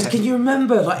again. Because can you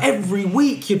remember, like every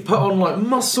week you'd put on like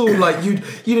muscle, like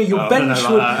your bench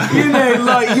would,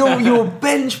 like your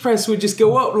bench press would just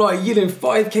go up like,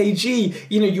 5 kg,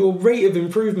 your rate of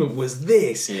improvement was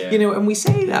this, and we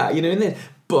say that, and then,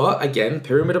 but again,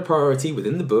 pyramid of priority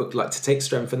within the book, like to take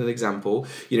strength as an example,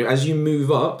 as you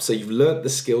move up, so you've learnt the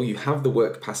skill, you have the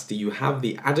work capacity, you have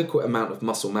the adequate amount of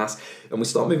muscle mass, and we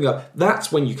start moving up,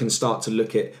 that's when you can start to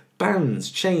look at bands,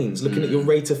 chains, looking at your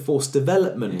rate of force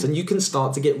development, and you can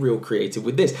start to get real creative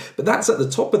with this. But that's at the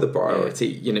top of the priority.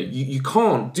 You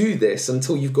can't do this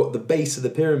until you've got the base of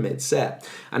the pyramid set.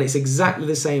 And it's exactly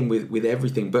the same with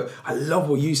everything. But I love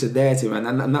what you said there, Tim,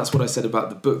 and that's what I said about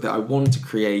the book, that I want to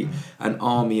create an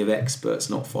army of experts,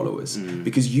 not followers,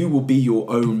 because you will be your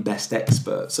own best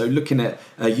expert. So looking at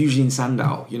Eugene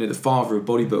Sandow, the father of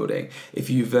bodybuilding,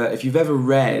 if you've ever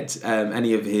read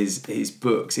any of his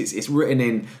books, it's written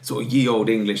in sort of ye old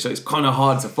English, so it's kind of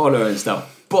hard to follow and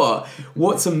stuff. But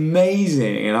what's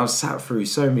amazing, and I've sat through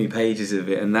so many pages of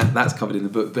it, and that's covered in the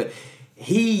book, but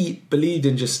he believed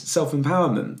in just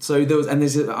self-empowerment. So there was, and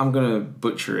this is, I'm going to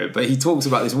butcher it, but he talks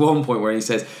about this one point where he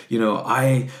says,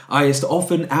 I is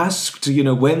often asked,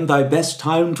 when thy best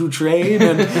time to train,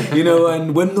 and,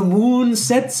 and when the moon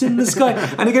sets in the sky.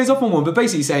 And he goes off on one, but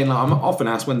basically saying, like, I'm often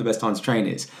asked when the best time to train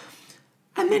is.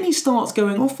 And then he starts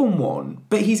going off on one,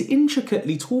 but he's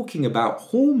intricately talking about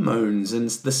hormones and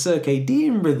the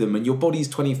circadian rhythm and your body's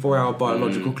 24-hour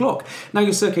biological clock. Now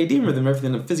your circadian rhythm,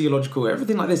 everything and physiological,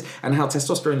 everything like this, and how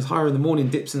testosterone is higher in the morning,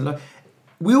 dips in the night.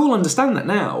 We all understand that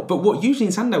now, but what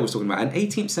Eugene Sandow was talking about, an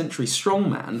 18th century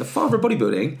strongman, the father of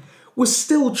bodybuilding, was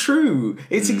still true.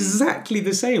 It's exactly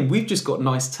the same. We've just got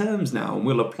nice terms now, and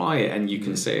we'll apply it, and you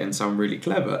can say it and sound really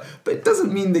clever. But it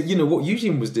doesn't mean that, what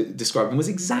Eugene was describing was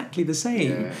exactly the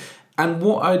same. Yeah. And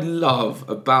what I love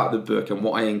about the book, and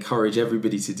what I encourage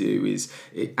everybody to do, is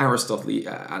Aristotle,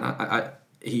 and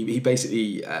he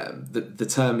basically, the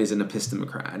term is an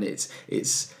epistemocrat, and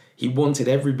it's he wanted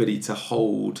everybody to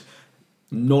hold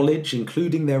knowledge,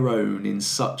 including their own, in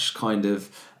such kind of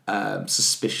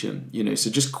suspicion, so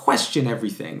just question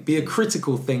everything, be a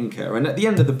critical thinker. And at the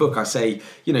end of the book I say,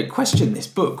 question this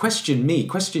book, question me,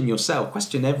 question yourself,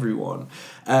 question everyone,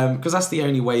 because that's the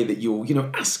only way that you'll,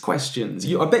 ask questions.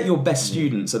 I bet your best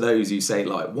students are those who say,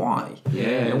 like, why?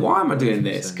 Why am I doing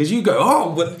this? Because you go,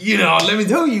 oh, well, let me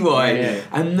tell you why.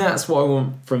 And that's what I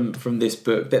want from this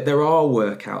book, that there are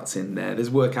workouts in there. There's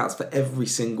workouts for every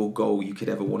single goal you could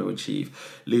ever want to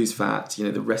achieve. Lose fat,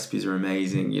 the recipes are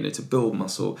amazing, to build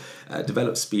muscle,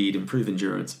 develop speed, improve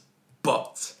endurance.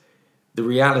 But the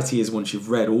reality is, once you've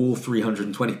read all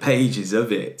 320 pages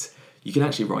of it, you can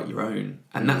actually write your own.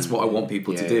 And that's what I want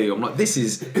people to do. I'm like,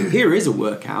 here is a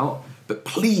workout, but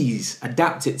please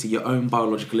adapt it to your own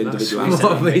biological individuality. That's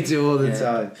what we do all the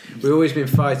time. We've always been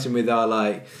fighting with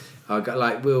our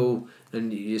Will,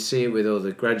 and you see it with all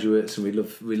the graduates, and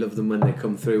we love them when they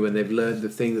come through, when they've learned the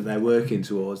thing that they're working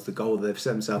towards, the goal that they've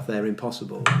set themselves, they're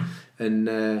impossible. And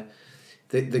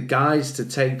the guides to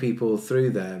take people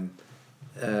through them,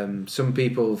 some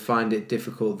people find it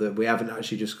difficult that we haven't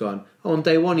actually just gone, on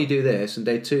day 1 you do this, and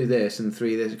day 2 this, and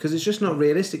 3 this, because it's just not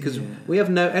realistic, because we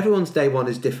have everyone's day 1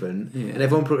 is different, and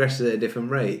everyone progresses at a different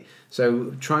rate.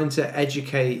 So trying to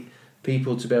educate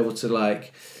people to be able to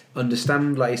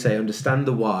understand, like you say, understand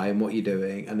the why and what you're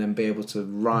doing, and then be able to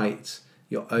write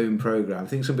your own program. I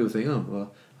think some people think, oh,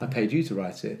 well, I paid you to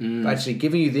write it. But actually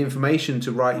giving you the information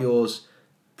to write yours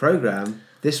program,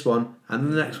 this one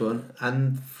and the next one,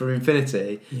 and for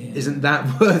infinity, isn't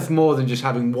that worth more than just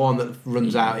having one that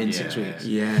runs out in 6 weeks?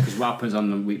 Because what happens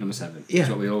on week number 7? That's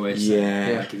what we always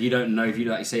say. Like, if you don't know, like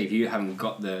you say, if you haven't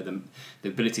got the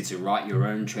ability to write your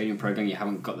own training program, you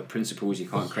haven't got the principles, you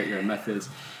can't create your own methods.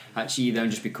 actually you don't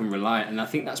just become reliant. And I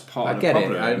think that's part I of the get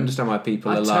problem. it. I understand why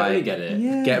people I are totally like, get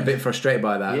it. get a bit frustrated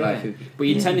by that. Yeah. Like, but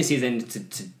your tendency is then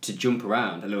to jump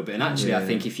around a little bit. And actually, I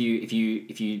think if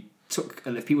people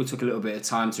took a little bit of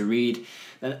time to read,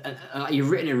 and you've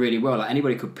written it really well. Like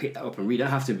anybody could pick that up and read. You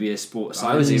don't have to be a sports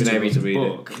I wasn't scientist even able to read read the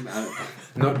book.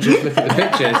 not just look at the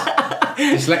pictures.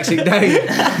 Dyslexic day.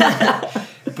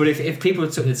 But if people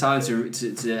took the time to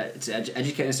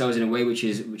educate themselves in a way which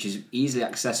is easily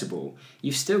accessible,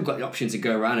 you've still got the option to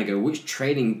go around and go, which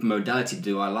training modality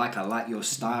do I like? I like your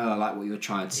style. I like what you're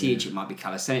trying to teach. It might be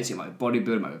calisthenics. It might be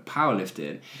bodybuilding. It might be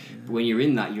powerlifting. But when you're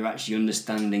in that, you're actually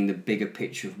understanding the bigger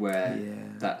picture of where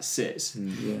that sits.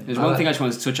 There's one thing I just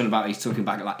wanted to touch on about. He's talking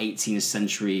back at like 18th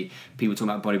century people talking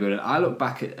about bodybuilding. I look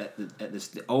back at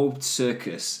the old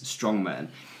circus strongmen,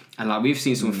 and like we've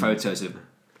seen some photos of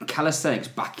calisthenics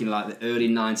back in like the early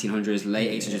 1900s,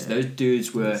 late 1800s. Those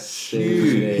dudes were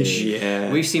huge.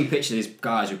 We've seen pictures of these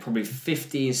guys who are probably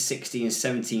 15, 16,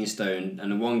 17 stone,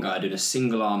 and the one guy doing a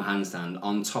single arm handstand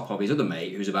on top of his other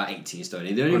mate who's about 18 stone.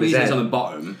 And the only reason he's on the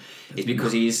bottom is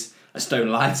because he's a stone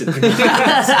lighter than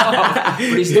but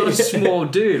he's not a small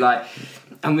dude. Like,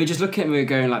 and we just look at him and we're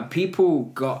going like, people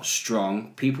got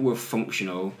strong, people were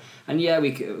functional, and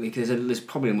there's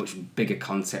probably a much bigger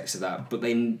context to that, but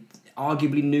they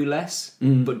arguably knew less,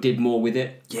 but did more with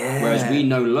it. Yeah. Whereas we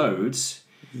know loads.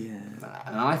 Yeah.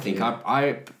 And I think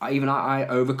I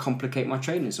overcomplicate my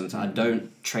training sometimes. I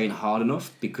don't train hard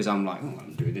enough because I'm like,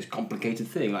 I'm doing this complicated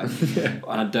thing, like, and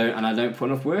I don't put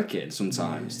enough work in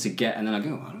sometimes to get, and then I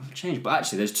go, I don't change. But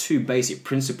actually, there's two basic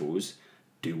principles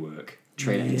do work.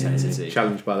 Training intensity.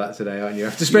 Challenged by that today, aren't you?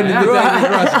 After spending the day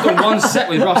with Ross, I've done one set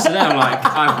with Ross today. I'm like,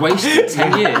 I've wasted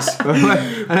 10 years. Why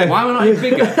am I not any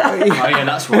bigger? Oh yeah,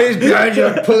 that's why. He's behind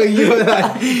you, pulling you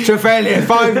to failure.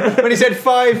 When he said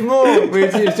 5 more, we were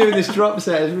doing this drop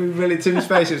set. It was really Tim's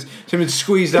face. Tim had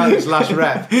squeezed out this last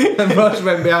rep, and Ross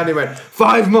went behind him and went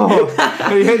 5 more.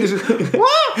 And he heard this,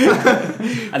 what?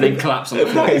 And then collapsed on the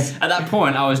floor. At that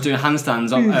point, I was doing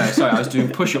handstands. I was doing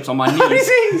push-ups on my knees.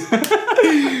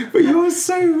 But you're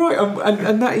so right,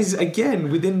 and that is again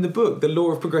within the book, the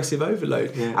law of progressive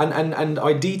overload, and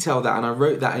I detail that, and I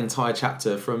wrote that entire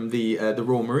chapter from the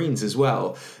Royal Marines as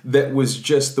well. That was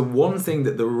just the one thing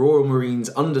that the Royal Marines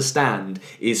understand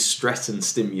is stress and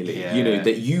stimuli.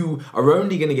 That you are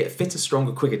only going to get fitter,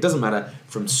 stronger, quicker. It doesn't matter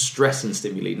from stress and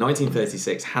stimuli.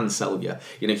 1936, Hans Selye,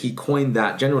 he coined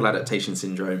that general adaptation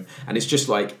syndrome, and it's just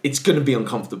like it's going to be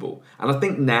uncomfortable. And I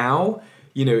think now,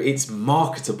 it's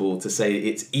marketable to say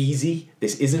it's easy.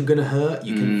 This isn't going to hurt.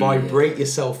 You can vibrate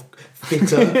yourself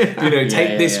fitter.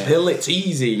 Take this pill. It's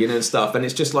easy. And stuff. And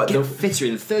it's just like get fitter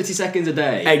in 30 seconds a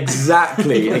day.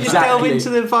 Exactly. Just delve into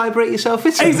the vibrate yourself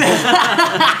fitter.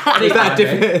 Exactly. Is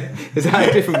that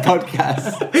a different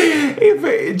podcast?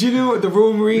 Do you know what the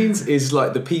Royal Marines is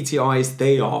like? The PTIs,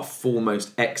 they are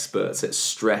foremost experts at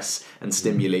stress and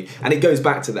stimuli, and it goes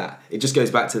back to that. It just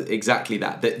goes back to exactly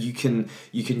that. That you can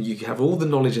have all the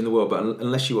knowledge in the world, but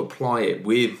unless you apply it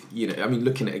with,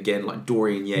 looking at again like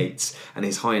Dorian Yates and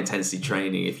his high intensity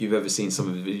training. If you've ever seen some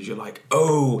of his videos, you're like,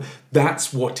 oh,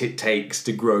 that's what it takes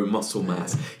to grow muscle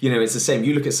mass. It's the same.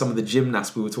 You look at some of the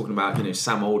gymnasts we were talking about.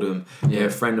 Sam Oldham, a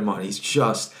friend of mine. He's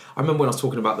just. I remember when I was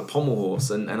talking about the pommel horse,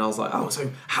 and I was like, oh, so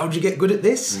how'd you get good at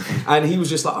this? And he was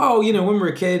just like, oh, when we were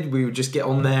a kid, we would just get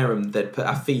on there and they'd put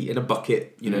our feet in a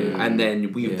bucket, and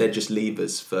then they'd just leave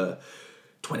us for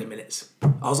 20 minutes.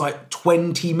 I was like,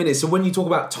 20 minutes. So when you talk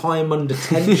about time under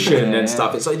tension and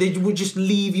stuff, it's like they would just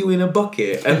leave you in a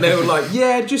bucket, and they were like,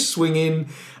 just swinging.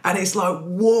 And it's like,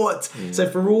 what? So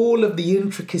for all of the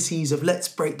intricacies of let's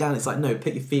break down, it's like, no,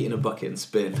 put your feet in a bucket and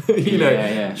spin.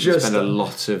 Just spend a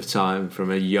lot of time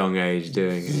from a young age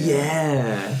doing it.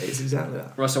 Yeah, it's exactly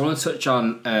that. Ross, I want to touch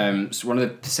on so one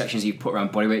of the sections you put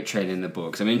around bodyweight training in the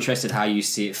book, because I'm interested how you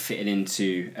see it fitting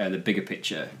into the bigger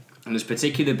picture. And there's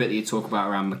particular bit that you talk about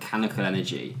around mechanical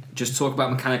energy. Just talk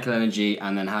about mechanical energy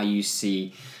and then how you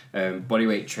see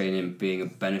bodyweight training being a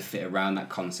benefit around that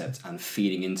concept and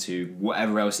feeding into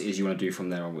whatever else it is you want to do from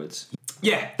there onwards.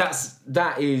 Yeah,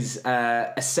 that is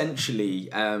essentially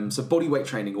so bodyweight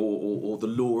training or the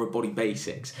law of body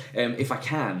basics. If I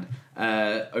can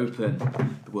open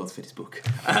the world's fittest book,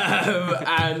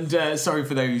 and sorry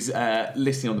for those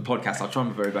listening on the podcast. I'll try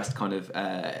my very best to kind of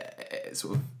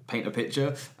sort of paint a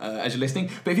picture as you're listening.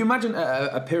 But if you imagine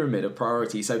a pyramid of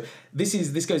priority, so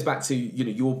this goes back to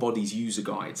your body's user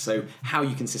guide, so how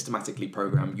you can systematically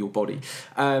program your body.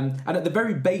 And at the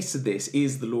very base of this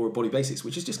is the law of body basics,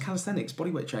 which is just calisthenics,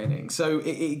 bodyweight training. So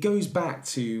it goes back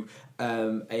to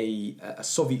a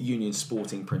Soviet Union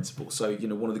sporting principle. So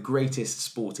one of the greatest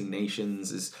sporting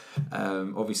nations is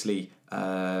obviously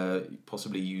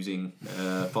possibly using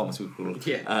pharmaceutical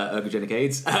ergogenic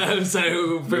aids.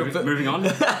 So moving on.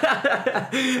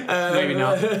 Maybe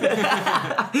not.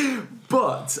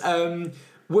 But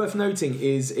worth noting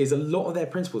is a lot of their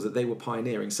principles that they were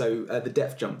pioneering. So the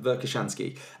depth jump,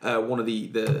 Verkhoshansky, one of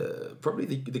probably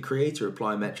the creator of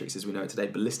plyometrics as we know it today,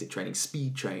 ballistic training,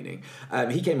 speed training.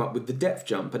 He came up with the depth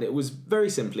jump, and it was very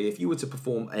simply, if you were to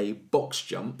perform a box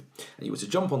jump and you were to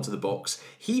jump onto the box,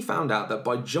 he found out that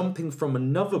by jumping from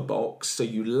another box, so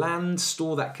you land,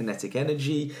 store that kinetic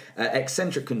energy,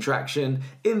 eccentric contraction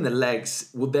in the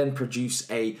legs will then produce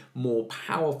a more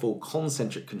powerful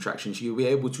concentric contraction, so you'll be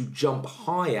able to jump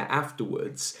higher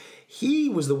afterwards. He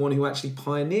was the one who actually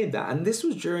pioneered that, and this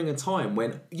was during a time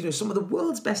when some of the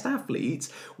world's best athletes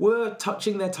were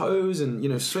touching their toes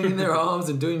and swinging their arms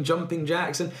and doing jumping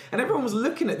jacks, and everyone was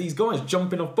looking at these guys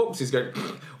jumping off boxes going,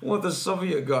 what are the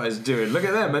Soviet guys doing? Look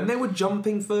at them. And they were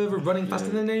jumping further, running faster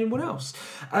than anyone else.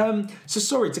 So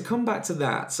sorry, to come back to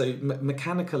that, so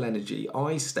mechanical energy,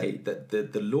 I state that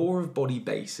the law of body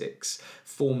basics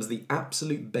forms the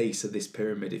absolute base of this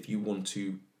pyramid if you want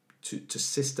to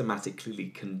systematically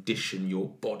condition your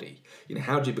body.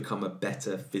 How do you become a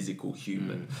better physical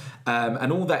human?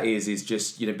 And all that is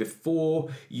just, before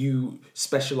you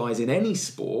specialize in any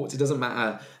sport, it doesn't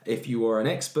matter if you are an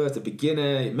expert, a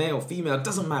beginner, male, female, it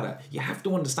doesn't matter. You have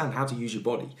to understand how to use your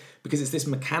body, because it's this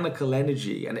mechanical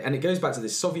energy, and it goes back to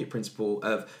this Soviet principle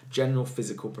of general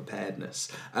physical preparedness.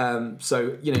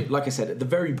 So, like I said, at the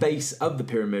very base of the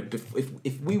pyramid,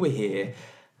 if we were here,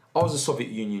 I was a Soviet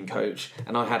Union coach,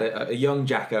 and I had a young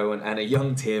Jacko and a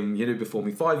young Tim, before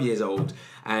me, 5 years old,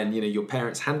 and your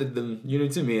parents handed them,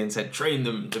 to me and said, train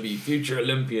them to be future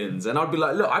Olympians, and I'd be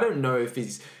like, look, I don't know if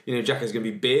he's, Jacko's going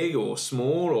to be big or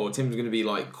small, or Tim's going to be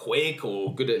like quick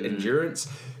or good at endurance.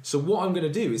 So what I'm going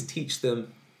to do is teach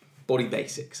them body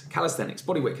basics, calisthenics,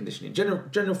 bodyweight conditioning,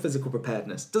 general physical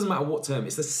preparedness. Doesn't matter what term,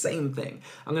 it's the same thing.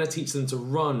 I'm going to teach them to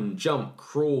run, jump,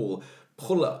 crawl,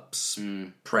 pull-ups,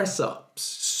 press-ups,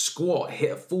 squat,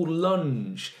 hit a full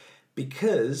lunge,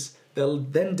 because they'll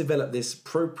then develop this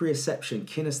proprioception,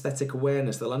 kinesthetic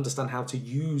awareness. They'll understand how to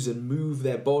use and move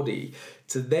their body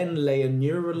to then lay a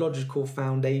neurological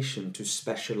foundation to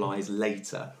specialize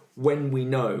later when we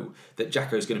know that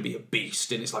Jacko's going to be a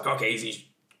beast, and it's like, okay, he's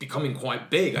becoming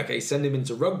quite big. Okay, send him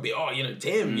into rugby. Oh,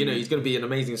 Tim, he's going to be an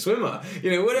amazing swimmer.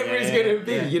 Whatever he's going to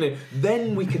be,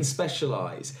 then we can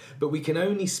specialize. But we can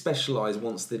only specialize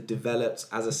once they've developed,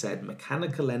 as I said,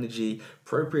 mechanical energy,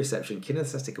 proprioception,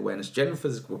 kinesthetic awareness, general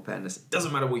physical preparedness. It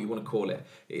doesn't matter what you want to call it.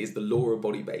 It is the law of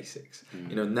body basics.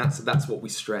 And that's what we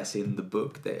stress in the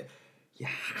book, that you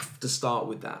have to start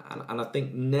with that. And I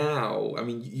think now,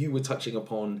 you were touching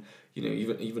upon,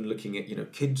 even looking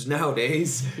at, kids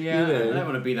nowadays. Yeah, I don't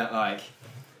want to be that like,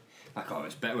 oh,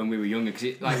 it's better when we were younger, because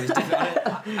it was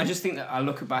different. I just think that I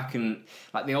look back and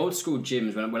like the old school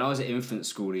gyms, when I was at infant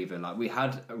school even, like we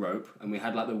had a rope and we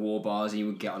had like the wall bars, and you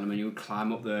would get on them and you would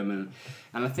climb up them,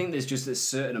 and I think there's just a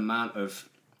certain amount of,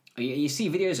 you see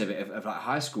videos of it, of like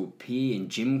high school PE and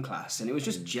gym class, and it was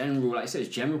just general, like I said,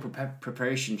 it's general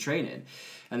preparation training,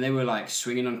 and they were like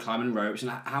swinging on climbing ropes,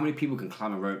 and how many people can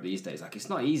climb a rope these days? Like, it's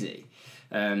not easy.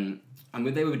 And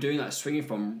they were doing that, swinging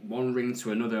from one ring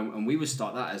to another, and we would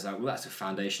start that as like, well, that's the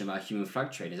foundation of our human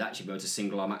flag training, is actually be able to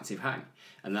single arm active hang,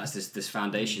 and that's this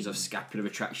foundations of scapular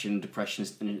retraction, depression,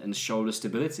 and shoulder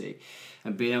stability,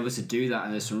 and being able to do that.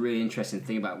 And there's some really interesting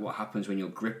thing about what happens when you're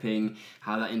gripping,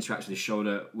 how that interacts with the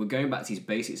shoulder. We're going back to these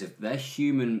basics of their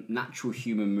natural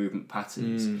human movement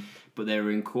patterns, but they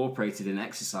were incorporated in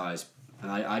exercise, and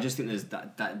I just think there's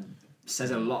that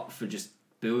says a lot for just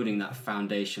building that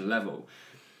foundation level.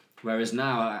 Whereas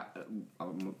now,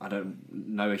 I don't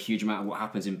know a huge amount of what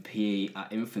happens in PE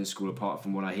at infant school, apart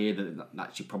from what I hear, that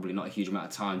actually probably not a huge amount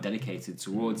of time dedicated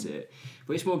towards it.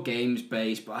 But it's more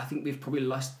games-based, but I think we've probably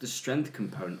lost the strength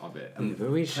component of it. And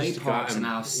play parks are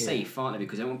now safe, aren't they?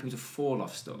 Because they don't want people to fall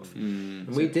off stuff. And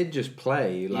we did just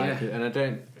play, and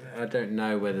I don't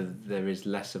know whether there is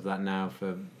less of that now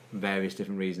for various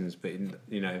different reasons, but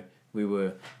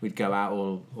we'd go out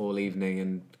all evening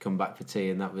and come back for tea,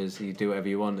 and that was, you do whatever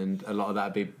you want, and a lot of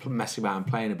that would be messing about and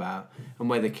playing about. And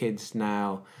where the kids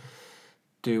now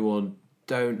do or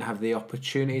don't have the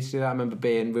opportunity to do that. I remember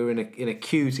we were in a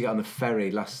queue to get on the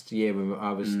ferry last year when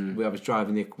I was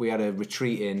driving. We had a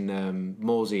retreat in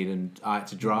Morsey, and I had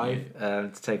to drive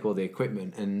to take all the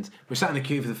equipment. And we sat in the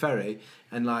queue for the ferry,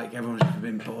 and like everyone's just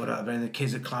been bored out of it, and the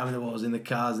kids are climbing the walls in the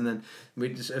cars, and then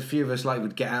a few of us like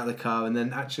would get out of the car, and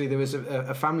then actually there was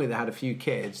a family that had a few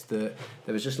kids that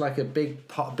there was just like a big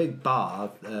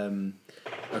bar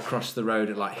across the road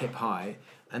at like hip height.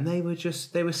 And they were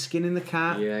skinning the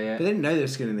cat. Yeah. But they didn't know they were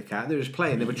skinning the cat. They were just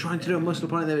playing. They were trying to do a muscle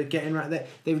up on it. They were getting right there.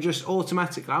 They were just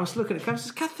automatically. I was looking at the cat. I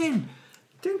said, Catherine,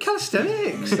 doing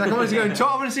calisthenics. Like I wanted to go and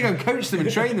talk. I wanted to go and coach them and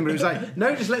train them. But it was like,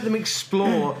 no, just let them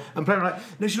explore and play. I'm like,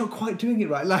 no, you're not quite doing it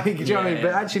right. Like, do you know what I mean?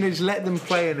 But actually, no, just let them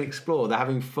play and explore. They're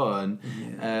having fun.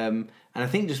 Yeah. And I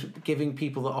think just giving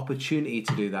people the opportunity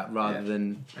to do that rather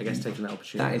than, I guess, taking that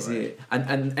opportunity. That is away. It.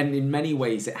 And in many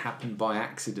ways it happened by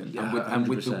accident. Yeah, and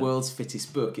with the world's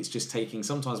fittest book, it's just taking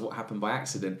sometimes what happened by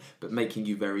accident, but making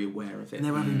you very aware of it. And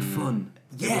they were having fun.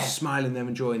 They were smiling, they were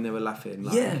enjoying, they were laughing.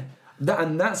 Like, yeah.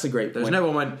 That's a great point. No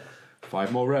one went,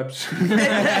 5 more reps. Slower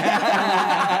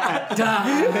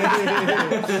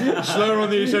on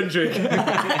the eccentric.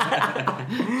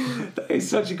 That is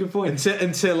such a good point.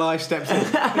 Until I stepped in.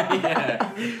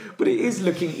 Yeah. But it is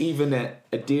looking even at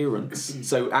adherence.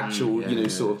 So actual,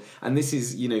 sort of, and this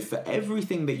is, for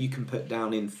everything that you can put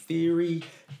down in theory,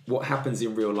 what happens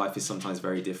in real life is sometimes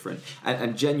very different.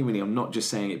 And genuinely, I'm not just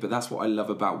saying it, but that's what I love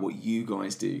about what you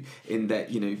guys do, in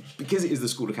that, because it is the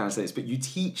School of Calisthenics, but you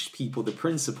teach people the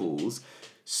principles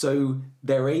so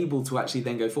they're able to actually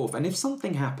then go forth. And if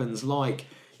something happens like,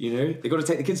 they've got to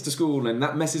take the kids to school and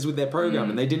that messes with their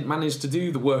program and they didn't manage to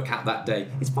do the workout that day,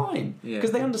 it's fine because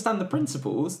they understand the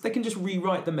principles. They can just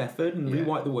rewrite the method and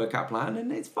rewrite the workout plan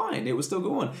and it's fine. It will still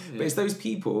go on. But it's those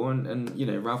people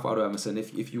and Ralph Waldo Emerson,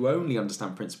 if you only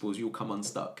understand principles, you'll come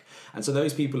unstuck. And so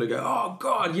those people who go, oh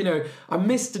God, I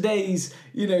missed today's,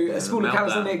 School of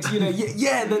Calisthenics,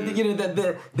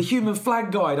 the human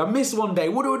flag guide. I missed one day.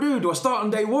 What do? Do I start on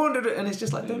day 1? And it's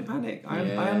just like, don't panic.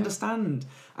 I understand.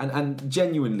 And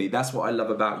genuinely, that's what I love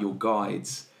about your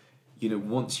guides.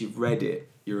 Once you've read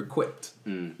it, you're equipped.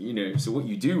 So what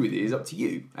you do with it is up to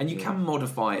you, and you can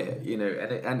modify it.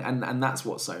 And that's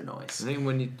what's so nice. I think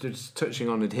when you're just touching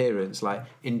on adherence, like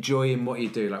enjoying what you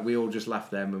do, like we all just laugh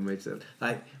then when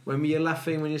when you're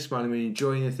laughing, when you're smiling, when you're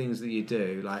enjoying the things that you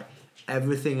do, like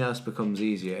everything else becomes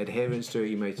easier. Adherence to it,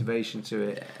 your motivation to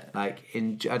it. Like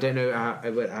I don't know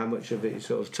how much of it you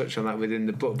sort of touch on that within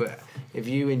the book, but if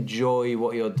you enjoy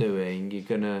what you're doing,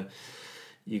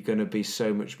 you're gonna be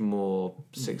so much more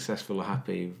successful or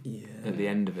happy at the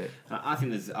end of it. I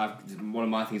think one of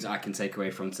my things that I can take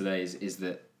away from today is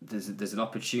that there's an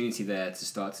opportunity there to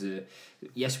start to.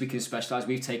 Yes, we can specialise.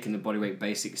 We've taken the bodyweight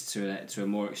basics to a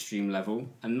more extreme level,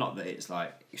 and not that it's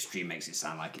like extreme makes it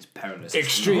sound like it's perilous.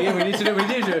 Extreme. We need to do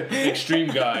extreme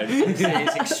guide.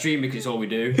 It's extreme because it's all we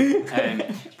do.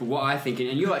 But what I think,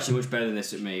 and you're actually much better than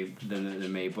this at me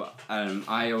than me, but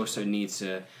I also need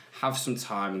to have some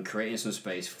time and creating some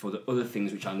space for the other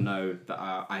things which I know that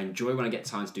I enjoy when I get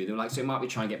time to do them. Like, so it might be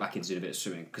trying to get back into doing a bit of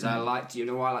swimming because I liked. You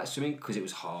know why I like swimming? Because it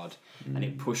was hard and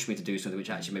it pushed me to do something which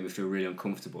actually made me feel really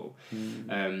uncomfortable.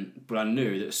 But I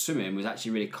knew that swimming was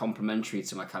actually really complementary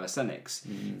to my calisthenics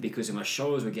because if my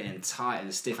shoulders were getting tight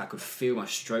and stiff, I could feel my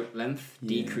stroke length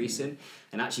decreasing.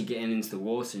 And actually getting into the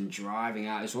water and driving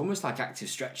out, it's almost like active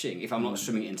stretching. If I'm not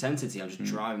swimming at intensity, I'm just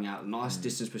driving out nice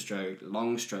distance per stroke,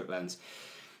 long stroke lengths.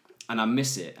 And I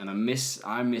miss it, and I miss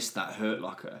that hurt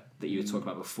locker that you were talking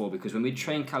about before, because when we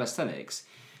train calisthenics,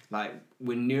 like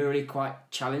we're neurally quite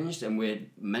challenged and we're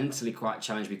mentally quite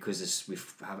challenged because we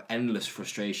have endless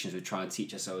frustrations with trying to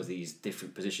teach ourselves these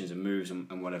different positions and moves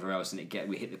and whatever else, and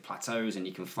we hit the plateaus and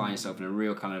you can find yourself in a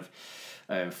real kind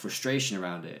of frustration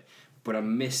around it. But I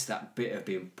miss that bit of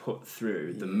being put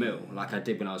through the mill like I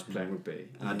did when I was playing rugby.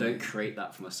 And I don't create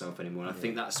that for myself anymore. And I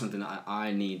think that's something that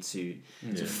I need to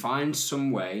find some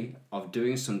way of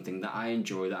doing something that I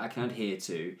enjoy, that I can adhere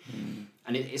to.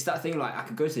 And it's that thing, like I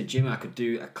could go to the gym and I could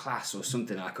do a class or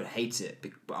something and I could hate it,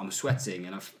 but I'm sweating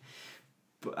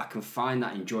but I can find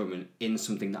that enjoyment in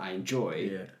something that I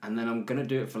enjoy, and then I'm gonna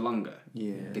do it for longer.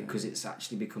 Because it's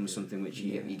actually become something which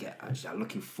you get. Actually, I'm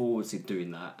looking forward to doing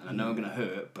that, and I know I'm gonna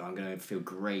hurt, but I'm gonna feel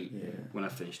great when I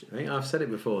finished it. I think I've said it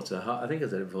before to Harvey.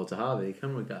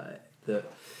 Can we get it? That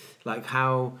like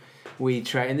how we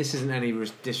train, and this isn't any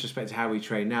disrespect to how we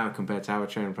train now compared to how we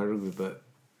train in pro rugby, but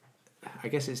I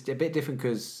guess it's a bit different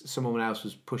because someone else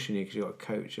was pushing you because you got a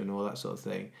coach and all that sort of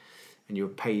thing, and you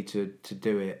were paid to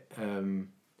do it.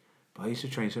 But I used to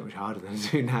train so much harder than I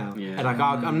do now. Yeah. And like,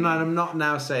 I'm not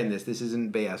now saying this. This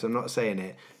isn't BS. I'm not saying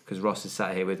it because Ross is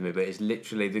sat here with me. But it's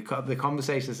literally the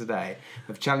conversations today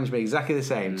have challenged me exactly the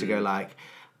same to go like,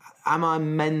 am I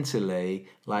mentally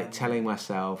like telling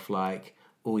myself like,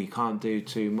 oh, you can't do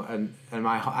too much, and am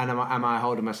I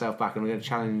holding myself back? And I'm going to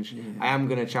challenge. I am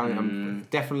going to challenge. I'm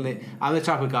the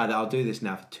type of guy that I'll do this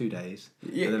now for 2 days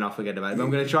and then I'll forget about it. But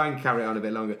I'm going to try and carry it on a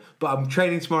bit longer. But I'm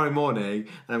training tomorrow morning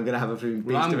and I'm going to have a few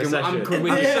beats to a session. I'm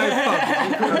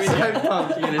so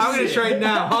pumped. I'm going to train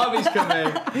now. Harvey's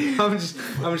coming. I'm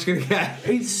just going to get.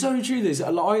 It's so true. This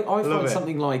I find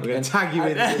something like I'm going to tag you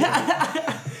in.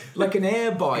 like an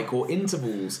air bike or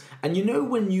intervals, and you know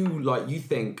when you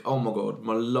think, oh my god,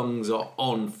 my lungs are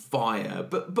on fire,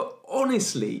 but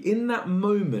honestly in that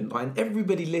moment, like, and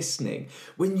everybody listening,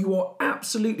 when you are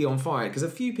absolutely on fire, because a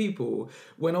few people,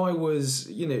 when I was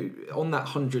on that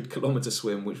 100-kilometer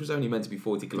swim, which was only meant to be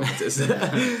 40 kilometers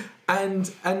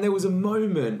and there was a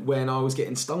moment when I was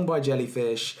getting stung by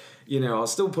jellyfish. I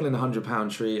was still pulling a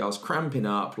 100-pound tree. I was cramping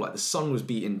up, like the sun was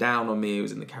beating down on me. It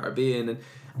was in the Caribbean,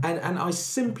 and I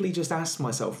simply just asked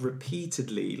myself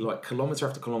repeatedly, like kilometre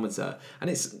after kilometre, and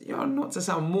it's not to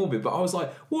sound morbid, but I was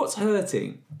like, what's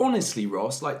hurting? Honestly,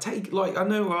 Ross, like I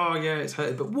know, oh yeah, it's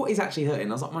hurting, but what is actually hurting?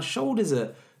 I was like, my shoulders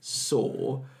are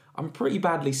sore. I'm pretty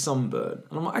badly sunburned,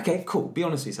 and I'm like, okay, cool. Be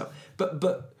honest with yourself.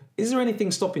 But is there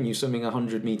anything stopping you swimming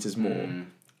 100 metres more?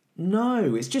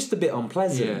 No, it's just a bit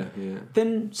unpleasant. Yeah.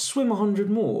 Then swim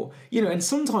 100 more. And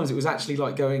sometimes it was actually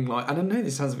like going like, I don't know,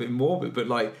 this sounds a bit morbid, but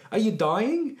like, are you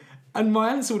dying? And my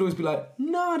answer would always be like,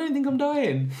 no, I don't think I'm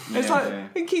dying. It's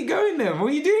like, then keep going then. What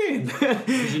are you doing?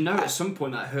 Because at some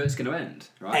point that hurt's going to end,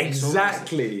 right?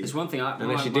 Exactly. It's one thing.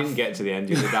 Unless you didn't get to the end,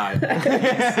 you'd have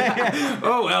died.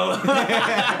 Oh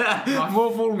well.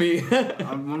 More for me.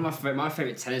 One of my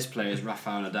favourite tennis players,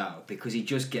 Rafael Nadal, because he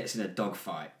just gets in a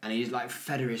dogfight, and he's like,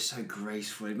 Federer is so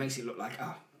graceful. It makes it look like,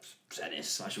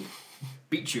 tennis, I shall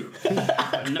beat you.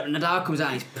 Nadal comes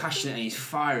out and he's passionate and he's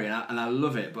fiery, and I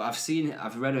love it. But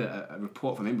I've read a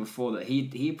report from him before that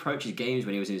he approaches games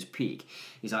when he was in his peak.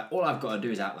 He's like, all I've got to do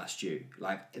is outlast you.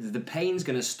 Like, the pain's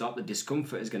going to stop, the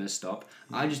discomfort is going to stop.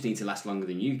 I just need to last longer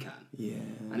than you can. Yeah.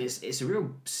 And it's a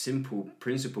real simple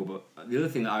principle. But the other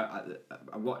thing that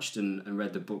I watched and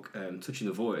read the book Touching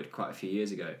the Void quite a few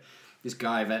years ago. This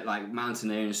guy, like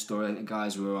mountaineering story, I think the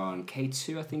guys were on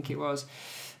K2, I think it was.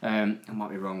 I might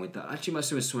be wrong with that. Actually,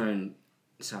 must have been somewhere in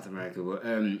South America. But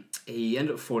he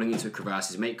ended up falling into a crevasse.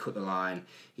 His mate cut the line.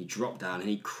 He dropped down and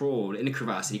he crawled in a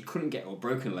crevasse. And he couldn't get, or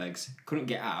broken legs, couldn't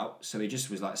get out. So he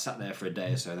just was like sat there for a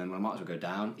day or so. Then I might as well go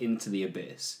down into the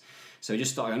abyss. So he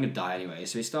just thought, I'm going to die anyway.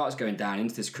 So he starts going down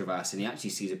into this crevasse, and he actually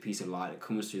sees a piece of light that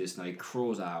comes through this, and he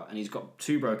crawls out, and he's got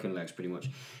 2 broken legs pretty much,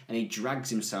 and he drags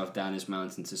himself down this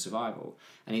mountain to survival.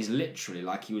 And he's literally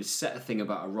like, he would set a thing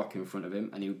about a rock in front of him,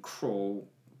 and he would crawl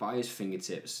by his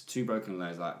fingertips, 2 broken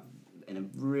legs, like in a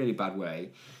really bad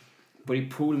way. But he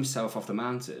pulled himself off the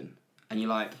mountain, and you're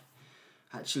like,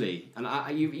 actually, and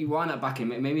you wind that back,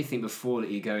 and it made me think before that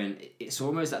you're going, it's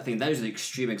almost that thing, those are the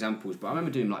extreme examples, but I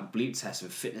remember doing like bleep tests and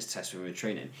fitness tests when we were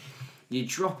training. You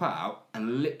drop out,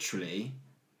 and literally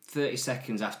 30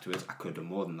 seconds afterwards, I could have done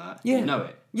more than that. Yeah. You know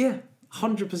it. Yeah.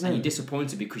 100%. And you're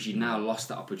disappointed because you now lost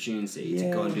that opportunity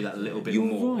to go and do that little bit You're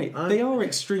more. You're right. They are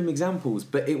extreme examples,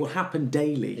 but it will happen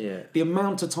daily. Yeah. The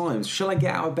amount of times, shall I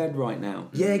get out of bed right now?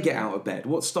 Yeah, get out of bed.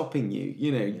 What's stopping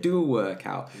you? Do a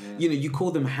workout. Yeah. You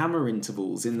call them hammer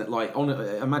intervals in that, like,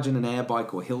 imagine an air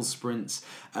bike or hill sprints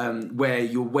where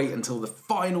you'll wait until the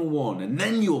final one and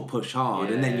then you'll push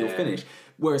hard and then you'll finish.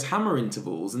 Whereas hammer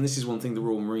intervals, and this is one thing the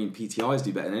Royal Marine PTIs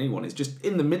do better than anyone, is just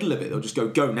in the middle of it, they'll just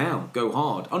go now, go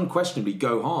hard. Unquestionably,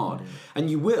 go hard. And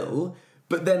you will,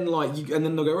 but then and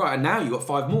then they'll go, right, and now you've got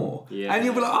 5 more. Yeah. And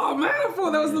you'll be like, oh man, I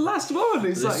thought that was the last one.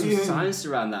 It's there's some science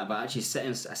around that, but actually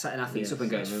setting athletes up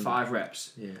and going, 5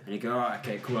 reps. Yeah. And you go, all right,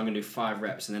 okay, cool, I'm going to do 5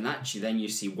 reps. And then you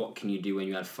see what can you do when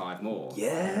you add 5 more.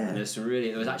 Yeah. And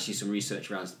there was actually some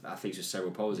research around athletes with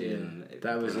cerebral palsy, and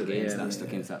that was stuck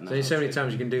into that. So there's so many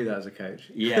times you can do that as a coach.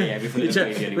 Yeah, before we're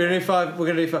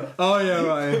going to do 5. Oh yeah,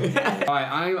 right. All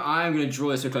right, I'm going to draw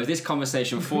this to a close. This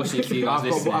conversation, unfortunately for you guys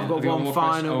listening, I've got one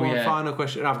final question.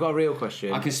 I've got a real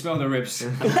question. I can smell the ribs.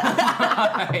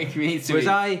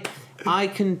 I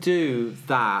can do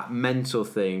that mental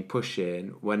thing,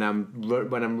 pushing when I'm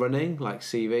running, like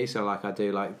CV. So like I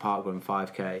do like parkrun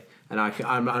 5k, and I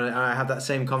have that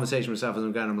same conversation with myself as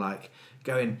I'm going. I'm like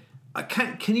going,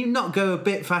 can you not go a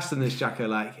bit faster than this, Jacko?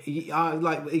 Like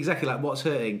exactly like what's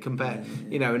hurting compared,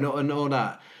 and all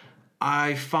that.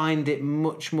 I find it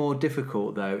much more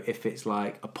difficult though if it's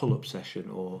like a pull-up session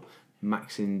or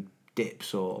maxing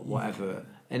dips or whatever.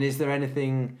 And is there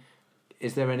anything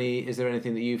is there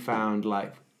anything that you found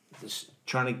like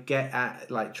trying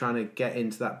to get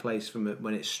into that place from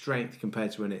when it's strength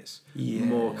compared to when it's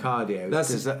more cardio?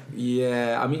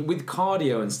 I mean, with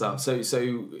cardio and stuff. So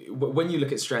when you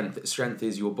look at strength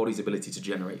is your body's ability to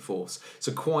generate force.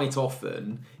 So quite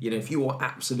often, if you are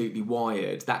absolutely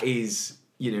wired, that is,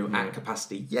 at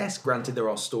capacity. Yes, granted, there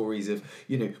are stories of,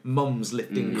 mums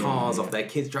lifting cars off their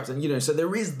kids' traps, and, so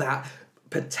there is that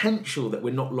potential that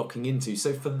we're not locking into.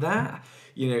 So for that,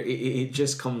 it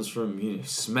just comes from,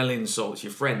 smelling salts,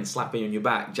 your friend slapping you on your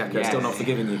back. Jacko's still not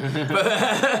forgiving you.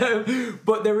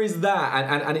 But there is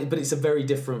that, but it's a very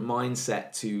different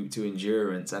mindset to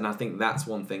endurance. And I think that's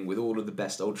one thing with all of the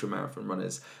best ultramarathon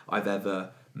runners I've ever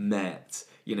met.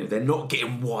 They're not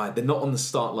getting wired. They're not on the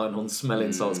start line on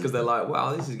smelling salts because they're like,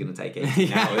 wow, this is going to take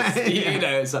 18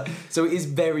 hours. So it is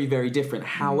very, very different.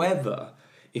 However,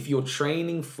 if you're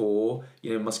training for,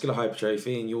 muscular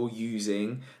hypertrophy and you're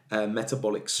using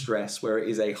metabolic stress where it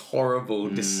is a horrible,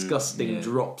 disgusting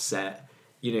drop set,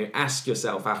 ask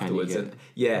yourself afterwards.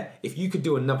 If you could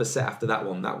do another set after that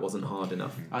one, that wasn't hard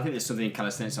enough. I think there's something in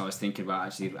calisthenics I was thinking about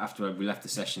actually after we left the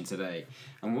session today.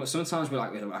 And sometimes we're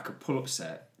like a pull-up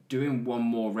set. Doing one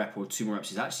more rep or two more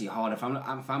reps is actually hard. If I'm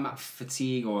at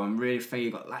fatigue or I'm really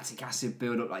fatigued, got lactic acid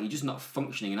build up, like you're just not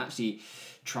functioning, and actually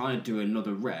trying to do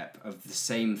another rep of the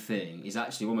same thing is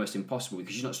actually almost impossible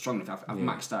because you're not strong enough. I've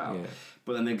maxed out. Yeah.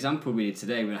 But then the example we did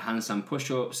today with handstand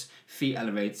push-ups, feet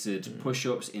elevated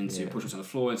push-ups into push-ups on the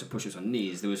floor, into push-ups on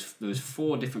knees. There was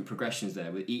 4 different progressions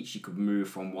there with each you could move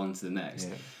from one to the next.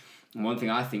 Yeah. And one thing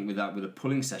I think with the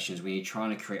pulling sessions, when you're trying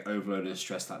to create overload and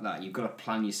stress like that, you've got to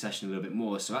plan your session a little bit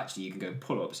more. So actually, you can go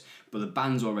pull-ups, but the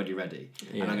band's already ready,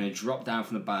 and I'm going to drop down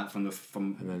from the band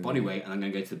from body weight, and I'm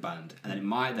going to go to the band, and then it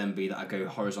might then be that I go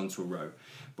horizontal row.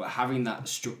 But having that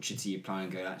structure to your plan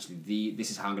and go, actually, this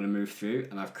is how I'm going to move through,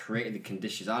 and I've created the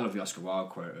conditions. I love the Oscar Wilde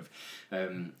quote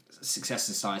of success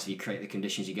is science. If you create the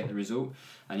conditions, you get the result.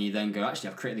 And you then go, actually,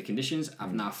 I've created the conditions.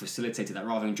 I've now facilitated that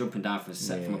rather than jumping down from a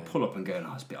set from a pull-up and going,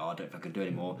 it's a bit hard. I don't know if I can do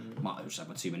anymore. Might just have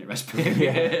my 2-minute rest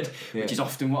period, which is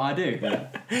often what I do. Yeah.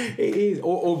 It is.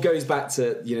 Or goes back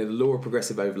to, the law of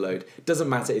progressive overload. Doesn't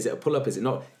matter, is it a pull-up, is it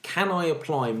not? Can I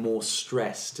apply more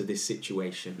stress to this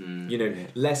situation?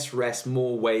 Less rest,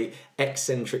 more weight,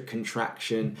 eccentric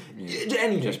contraction,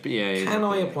 anything. Can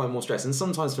I apply more stress? And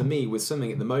sometimes for me, with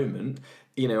swimming at the moment,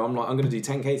 I'm like, I'm going to do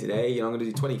 10k today, I'm going to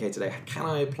do 20k today. Can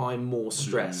I apply more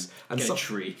stress? And get a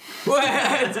tree.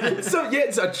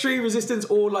 So a tree resistance,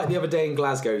 or like the other day in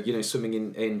Glasgow,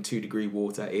 swimming in 2-degree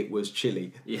water, it was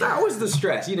chilly. Yeah. That was the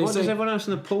stress. What does everyone else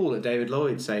in the pool at David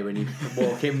Lloyd say when you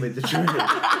walk in with the tree?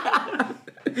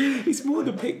 It's more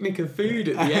the picnic of food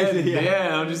at the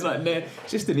end. I'm just like, no,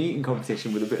 just an eating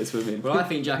competition with a bit of swimming. Well, I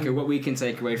think, Jacko, what we can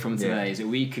take away from today is that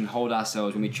we can hold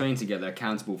ourselves, when we train together,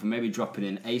 accountable for maybe dropping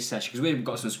in a session, because we've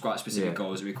got some quite specific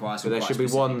goals that require some. But there should be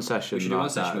one session. We should do one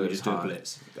session where we just do a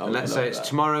blitz. And let's say it's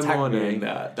tomorrow morning.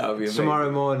 That would be amazing.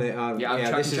 Tomorrow morning.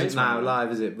 This isn't now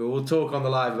live, is it? But we'll talk on the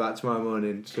live about tomorrow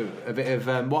morning. So a bit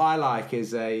of what I like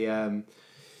is a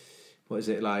what is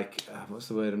it like? What's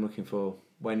the word I'm looking for?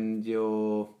 When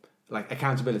you're like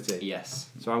accountability. Yes.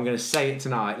 So I'm going to say it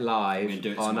tonight live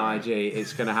on IG.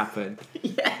 It's going to happen.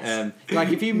 Yes. Like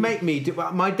if you make me do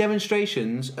my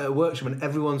demonstrations at a workshop and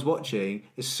everyone's watching,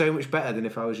 is so much better than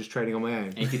if I was just training on my own.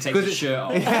 And if you take the shirt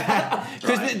off.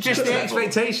 Because just the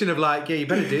expectation of like, you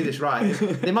better do this right.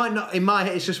 They might not. In my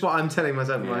head, it's just what I'm telling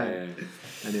myself in my head.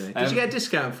 Anyway, did you get a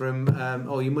discount from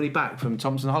your money back from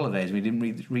Thompson Holidays when you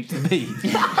didn't reach the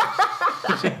beach?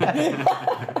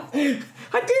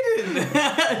 I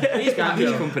didn't. He's got a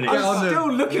beach company. I'm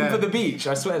still looking for the beach.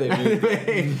 I swear they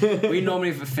do. We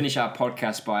normally finish our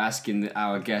podcast by asking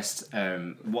our guests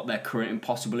what their current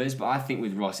impossible is, but I think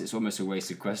with Ross it's almost a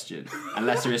wasted question.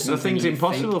 Unless there is something nothing's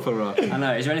impossible for Ross. I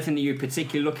know. Is there anything that you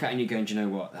particularly look at and you're going, do you know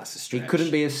what? That's a stretch. He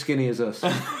couldn't be as skinny as us.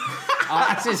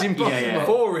 That's impossible. Yeah.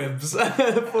 4 ribs. 4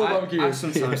 barbecue. I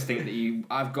sometimes think that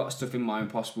I've got stuff in my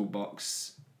impossible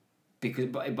box.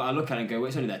 But I look at it and go, well,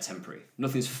 it's only there temporary.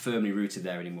 Nothing's firmly rooted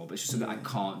there anymore, but it's just something I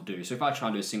can't do. So if I try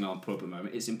and do a single arm pull up at the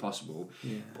moment, it's impossible.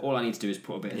 Yeah. But all I need to do is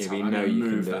put a bit of time and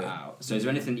move that out. So is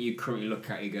there anything that you currently look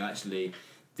at and you go, actually,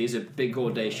 there's a big,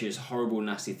 audacious, horrible,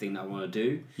 nasty thing that I want to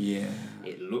do. Yeah.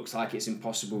 It looks like it's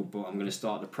impossible, but I'm going to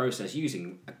start the process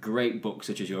using a great book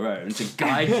such as your own to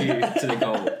guide you to the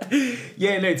goal.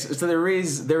 Yeah, no. So there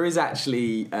is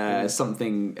actually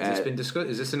something. Has this been discussed?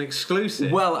 Is this an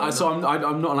exclusive? Well,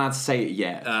 I'm not allowed to say it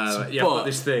yet. But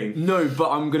this thing. No,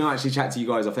 but I'm going to actually chat to you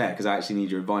guys off air because I actually need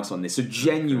your advice on this. So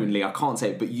genuinely, I can't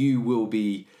say it, but you will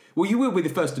be Well, you will be the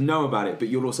first to know about it, but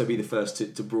you'll also be the first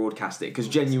to broadcast it, because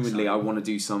genuinely I want to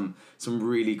do some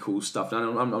really cool stuff.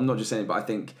 And I'm not just saying it, but I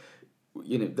think,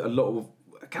 a lot of...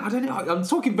 I don't know, I'm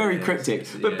talking very cryptic,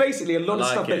 but basically a lot of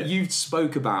stuff that you've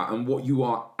spoke about and what you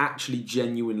are actually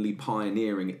genuinely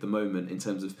pioneering at the moment in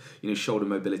terms of, shoulder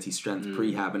mobility, strength,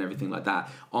 prehab and everything like that,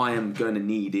 I am going to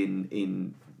need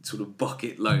in sort of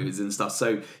bucket loads and stuff.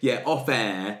 So yeah, off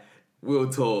air we'll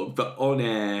talk, but on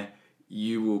air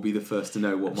you will be the first to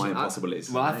know what my impossible is.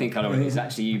 Well, I think I know what it is.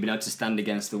 Actually, you've been able to stand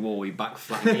against the wall, your back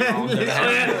flat, your arms over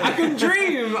I can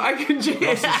dream.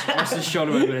 Ross's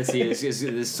shoulder mobility is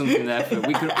there's something there for.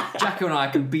 Jacko and I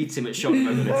can beat him at shoulder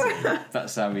mobility.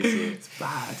 That's how we see it.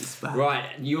 It's bad. Right,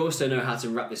 you also know how to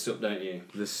wrap this up, don't you?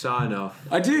 The sign off.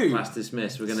 I do. Class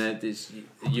dismissed. We're gonna.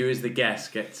 You as the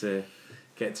guest get to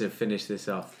finish this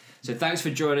off. So thanks for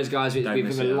joining us, guys. We've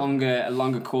a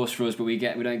longer course for us, but we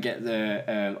don't get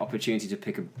the opportunity to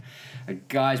pick a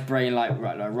guy's brain like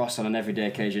Ross on an everyday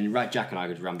occasion. Right, Jack and I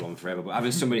could ramble on forever, but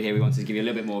having somebody here, we wanted to give you a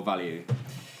little bit more value.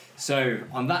 So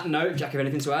on that note, Jack, have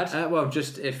anything to add? Well,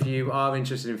 just if you are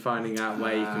interested in finding out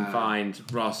where you can find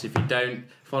Ross, if you don't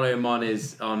follow him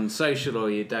on social,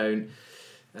 or you don't.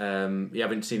 You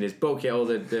haven't seen his book yet, all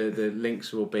the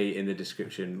links will be in the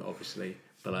description, obviously,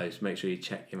 below. So make sure you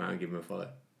check him out and give him a follow.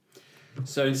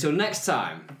 So until next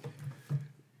time,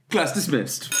 Class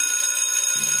dismissed.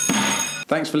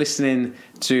 Thanks for listening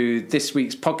to this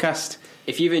week's podcast.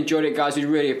 if you've enjoyed it, guys, we'd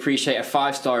really appreciate a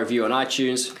 5-star review on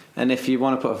iTunes. And if you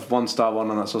want to put a 1-star one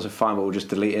on, that's also fine, but we'll just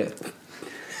delete it.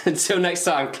 Until next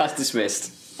time, class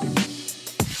dismissed.